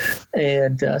result,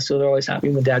 and so they're always happy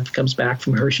when Dad comes back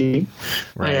from Hershey.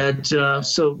 Right. And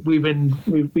so we've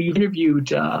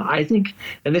interviewed I think,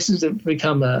 and this has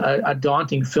become a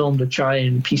daunting film to try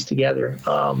and piece together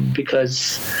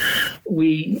because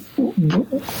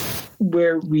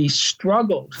where we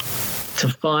struggled to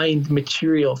find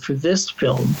material for this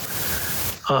film.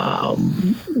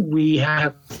 We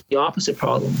have the opposite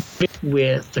problem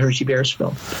with the Hershey Bears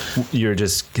film. You're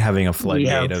just having a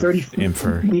floodgate of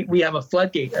info. We have a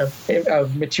floodgate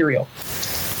of material.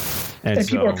 And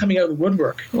people are coming out of the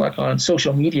woodwork, like on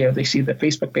social media. They see the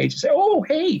Facebook page and say, "Oh,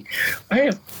 hey, I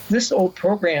have this old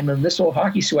program and this old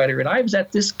hockey sweater, and I was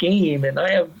at this game, and I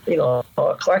have a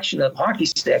collection of hockey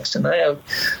sticks, and I have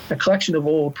a collection of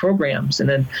old programs." And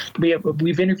then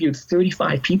we've interviewed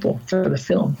 35 people for the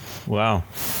film. Wow.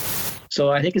 So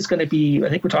I think it's going to be. I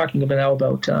think we're talking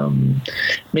about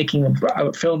making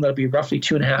a film that'll be roughly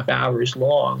 2.5 hours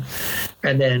long,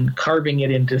 and then carving it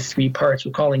into 3 parts.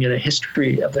 We're calling it a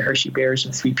history of the Hershey Bears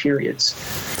in 3 periods.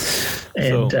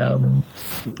 And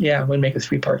we'll make a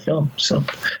 3-part film. So,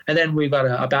 and then we've got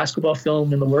a basketball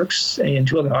film in the works and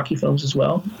 2 other hockey films as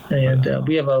well. And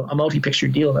we have a multi-picture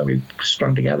deal that we've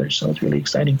strung together. So it's really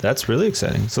exciting. That's really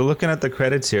exciting. So looking at the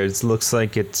credits here, it looks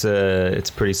like it's a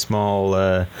pretty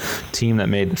small team that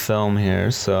made the film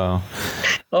here. So.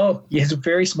 Oh, yeah, it's a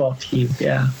very small team.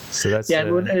 Yeah. So that's it's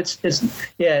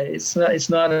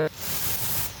not a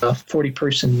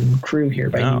 40-person crew here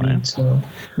by any means. So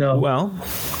no. Well.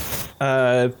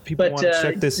 People want to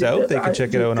check this out, they can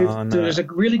check it out on there's a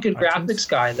really good graphics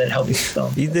guy that helped me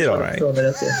film. He did all right.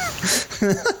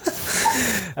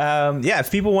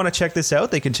 If people want to check this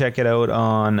out, they can check it out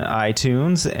on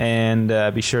iTunes, and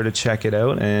be sure to check it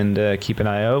out and keep an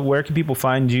eye out. Where can people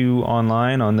find you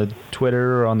online, on the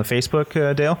Twitter or on the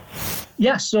Facebook, Dale?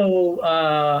 Yeah, so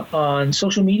on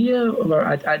social media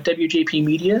at WJP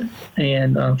Media,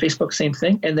 and on Facebook, same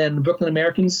thing. And then Brooklyn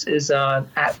Americans is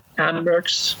at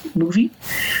Americ's Movie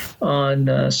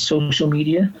on social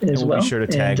media as well. We'll be sure to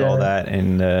tag all that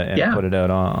and put it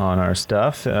out on our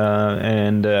stuff.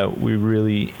 And we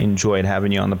really enjoyed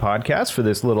having you on the podcast for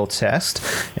this little test.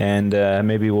 And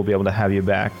maybe we'll be able to have you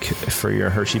back for your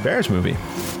Hershey Bears movie.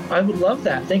 I would love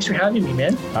that. Thanks for having me,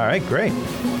 man. All right, great.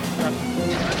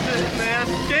 That's it,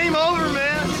 man. Game over,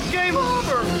 man. Game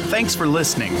over. Thanks for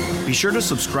listening. Be sure to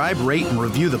subscribe, rate, and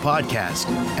review the podcast.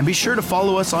 And be sure to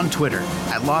follow us on Twitter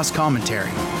at Lost Commentary,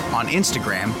 on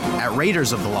Instagram at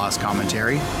Raiders of the Lost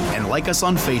Commentary, and like us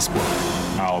on Facebook.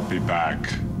 I'll be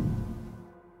back.